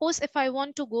 Now, suppose if I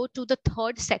want to go to the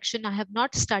 3rd section, I have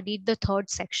not studied the 3rd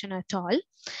section at all.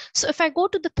 So if I go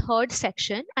to the 3rd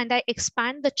section and I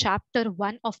expand the chapter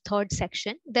 1 of 3rd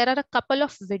section, there are a couple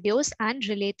of videos and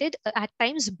related at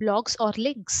times blogs or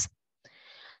links.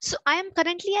 So I am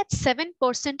currently at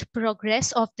 7%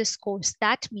 progress of this course.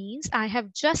 That means I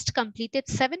have just completed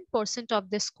 7%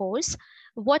 of this course.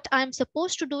 What I'm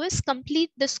supposed to do is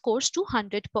complete this course to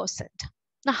 100%.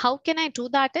 Now, how can I do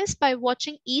that is by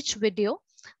watching each video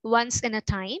once in a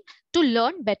time to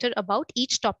learn better about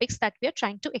each topics that we are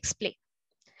trying to explain.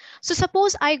 So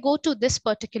suppose I go to this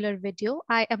particular video.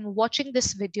 I am watching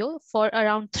this video for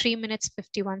around 3 minutes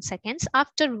 51 seconds.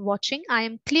 After watching, I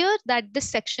am clear that this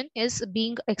section is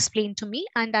being explained to me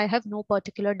and I have no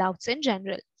particular doubts in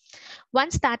general.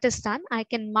 Once that is done, I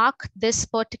can mark this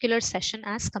particular session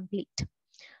as complete.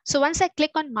 So once I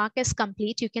click on mark as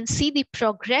complete, you can see the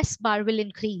progress bar will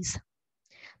increase.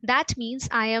 That means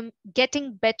I am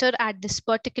getting better at this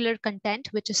particular content,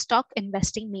 which is stock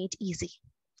investing made easy.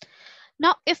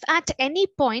 Now, if at any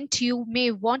point you may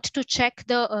want to check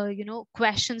the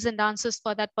questions and answers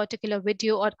for that particular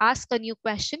video or ask a new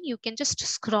question, you can just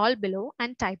scroll below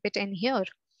and type it in here.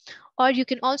 Or you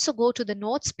can also go to the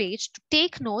notes page to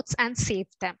take notes and save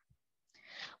them.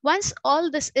 Once all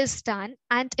this is done,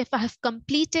 and if I have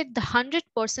completed the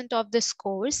 100% of this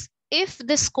course, if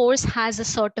this course has a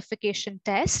certification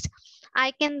test,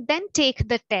 I can then take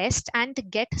the test and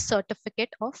get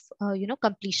certificate of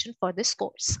completion for this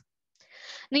course.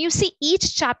 Now you see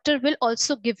each chapter will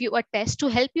also give you a test to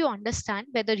help you understand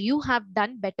whether you have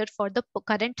done better for the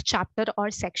current chapter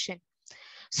or section.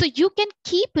 So you can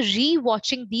keep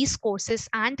re-watching these courses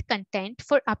and content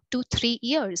for up to 3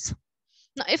 years.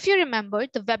 Now, if you remember,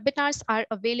 the webinars are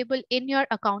available in your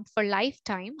account for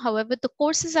lifetime. However, the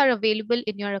courses are available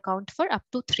in your account for up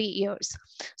to 3 years.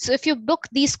 So if you book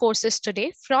these courses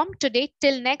today, from today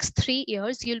till next 3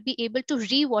 years, you'll be able to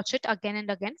re-watch it again and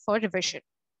again for revision.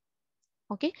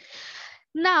 Okay.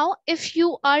 Now, if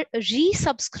you are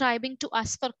resubscribing to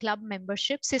us for club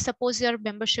membership, say suppose your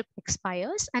membership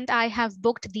expires and I have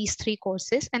booked these 3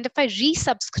 courses, and if I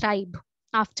resubscribe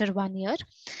after 1 year,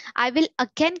 I will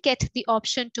again get the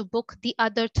option to book the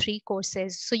other 3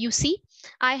 courses. So you see,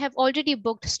 I have already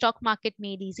booked stock market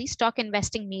made easy, stock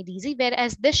investing made easy,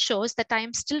 whereas this shows that I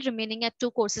am still remaining at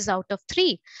 2 courses out of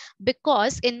 3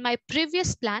 because in my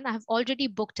previous plan, I have already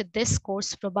booked this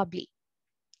course probably.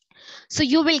 So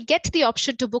you will get the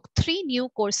option to book 3 new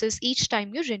courses each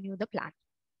time you renew the plan.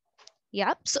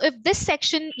 Yeah, so if this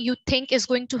section you think is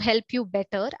going to help you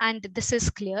better and this is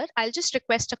clear, I'll just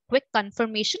request a quick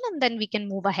confirmation and then we can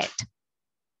move ahead.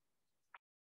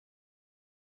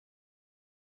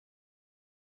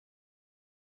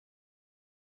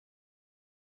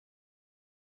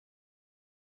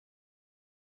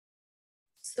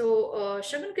 So,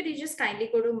 Shagun, could you just kindly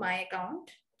go to my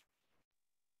account?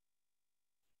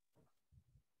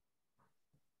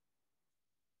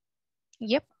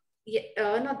 Yep.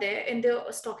 Yeah, not there, in the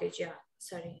StockEdge, yeah.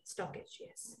 Sorry, StockEdge,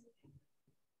 yes.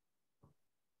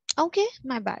 Okay,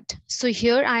 my bad. So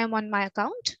here I am on my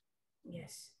account.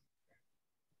 Yes.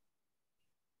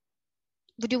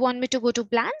 Would you want me to go to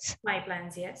plans? My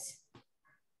plans, yes.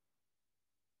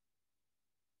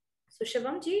 So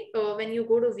Shivam ji, when you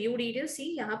go to view details,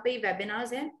 see, यहाँ पे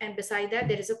webinars हैं, and beside that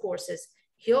there is a courses.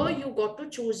 Here you got to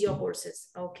choose your courses,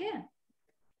 okay?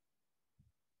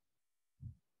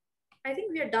 I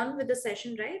think we are done with the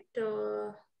session, right,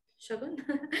 Shagun?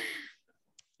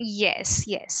 Yes,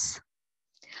 yes.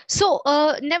 So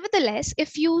nevertheless,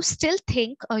 if you still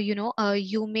think,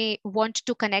 you may want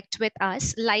to connect with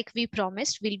us, like we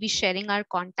promised, we'll be sharing our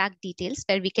contact details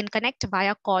where we can connect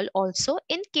via call also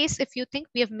in case if you think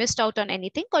we have missed out on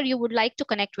anything or you would like to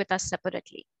connect with us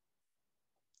separately.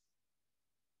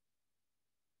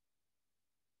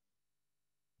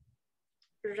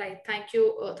 Right. Thank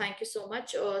you. Thank you so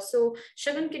much. So,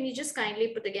 Shagun, can you just kindly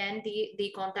put again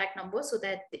the contact number so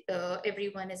that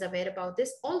everyone is aware about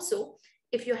this? Also,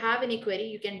 if you have any query,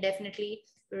 you can definitely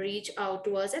reach out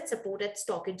to us at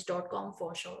support@stockage.com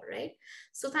for sure, right?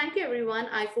 So thank you, everyone.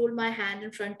 I fold my hand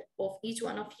in front of each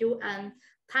one of you and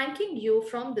thanking you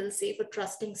from Dil Se for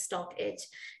trusting StockEdge.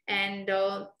 And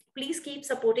please keep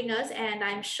supporting us, and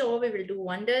I'm sure we will do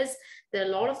wonders. There are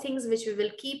a lot of things which we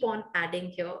will keep on adding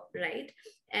here, right?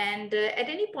 And at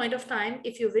any point of time,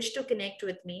 if you wish to connect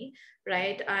with me,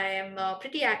 right, I am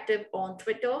pretty active on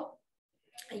Twitter.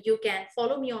 You can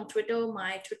follow me on Twitter.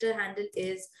 My Twitter handle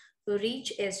is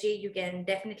reachsj. You can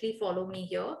definitely follow me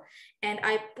here. And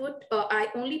I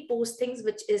only post things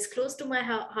which is close to my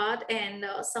heart and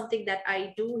something that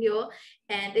I do here.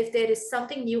 And if there is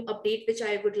something new update which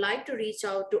I would like to reach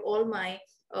out to all my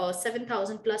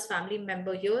 7,000 plus family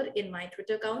member here in my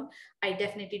Twitter account, I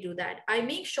definitely do that. I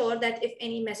make sure that if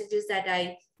any messages that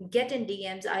I get in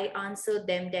DMs, I answer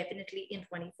them definitely in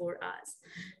 24 hours,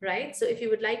 right? So if you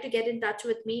would like to get in touch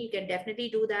with me, you can definitely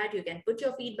do that. You can put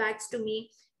your feedbacks to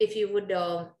me. If you would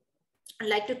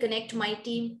like to connect my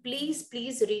team, please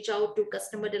reach out to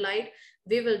Customer Delight.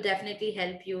 We will definitely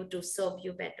help you to serve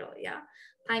you better. Yeah.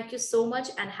 Thank you so much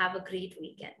and have a great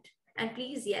weekend. And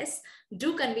please, yes,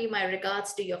 do convey my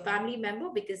regards to your family member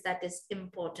because that is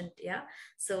important. Yeah.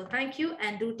 So thank you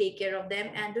and do take care of them.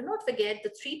 And do not forget the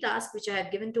 3 tasks which I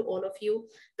have given to all of you.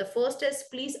 The first is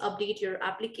please update your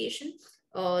application,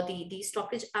 the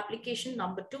StockEdge application.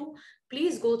 Number 2,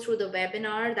 please go through the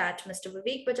webinar that Mr.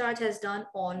 Vivek Bajaj has done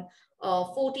on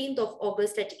 14th of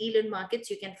August at Elearnmarkets.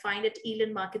 You can find it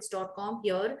elearnmarkets.com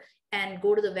here and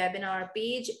go to the webinar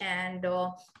page, and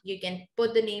you can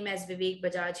put the name as Vivek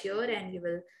Bajaj here, and you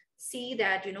will see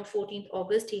that 14th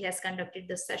August he has conducted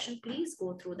this session. Please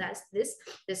go through that. This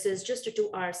is just a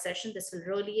 2-hour session. This will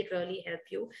really help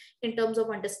you in terms of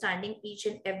understanding each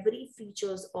and every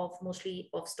features of mostly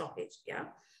of StockEdge. Yeah.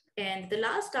 And the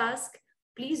last task,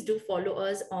 please do follow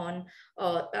us on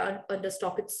the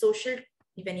StockEdge social.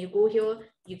 When you go here,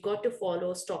 you got to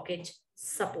follow StockEdge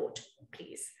support,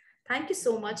 please. Thank you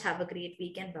so much. Have a great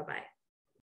weekend. Bye-bye.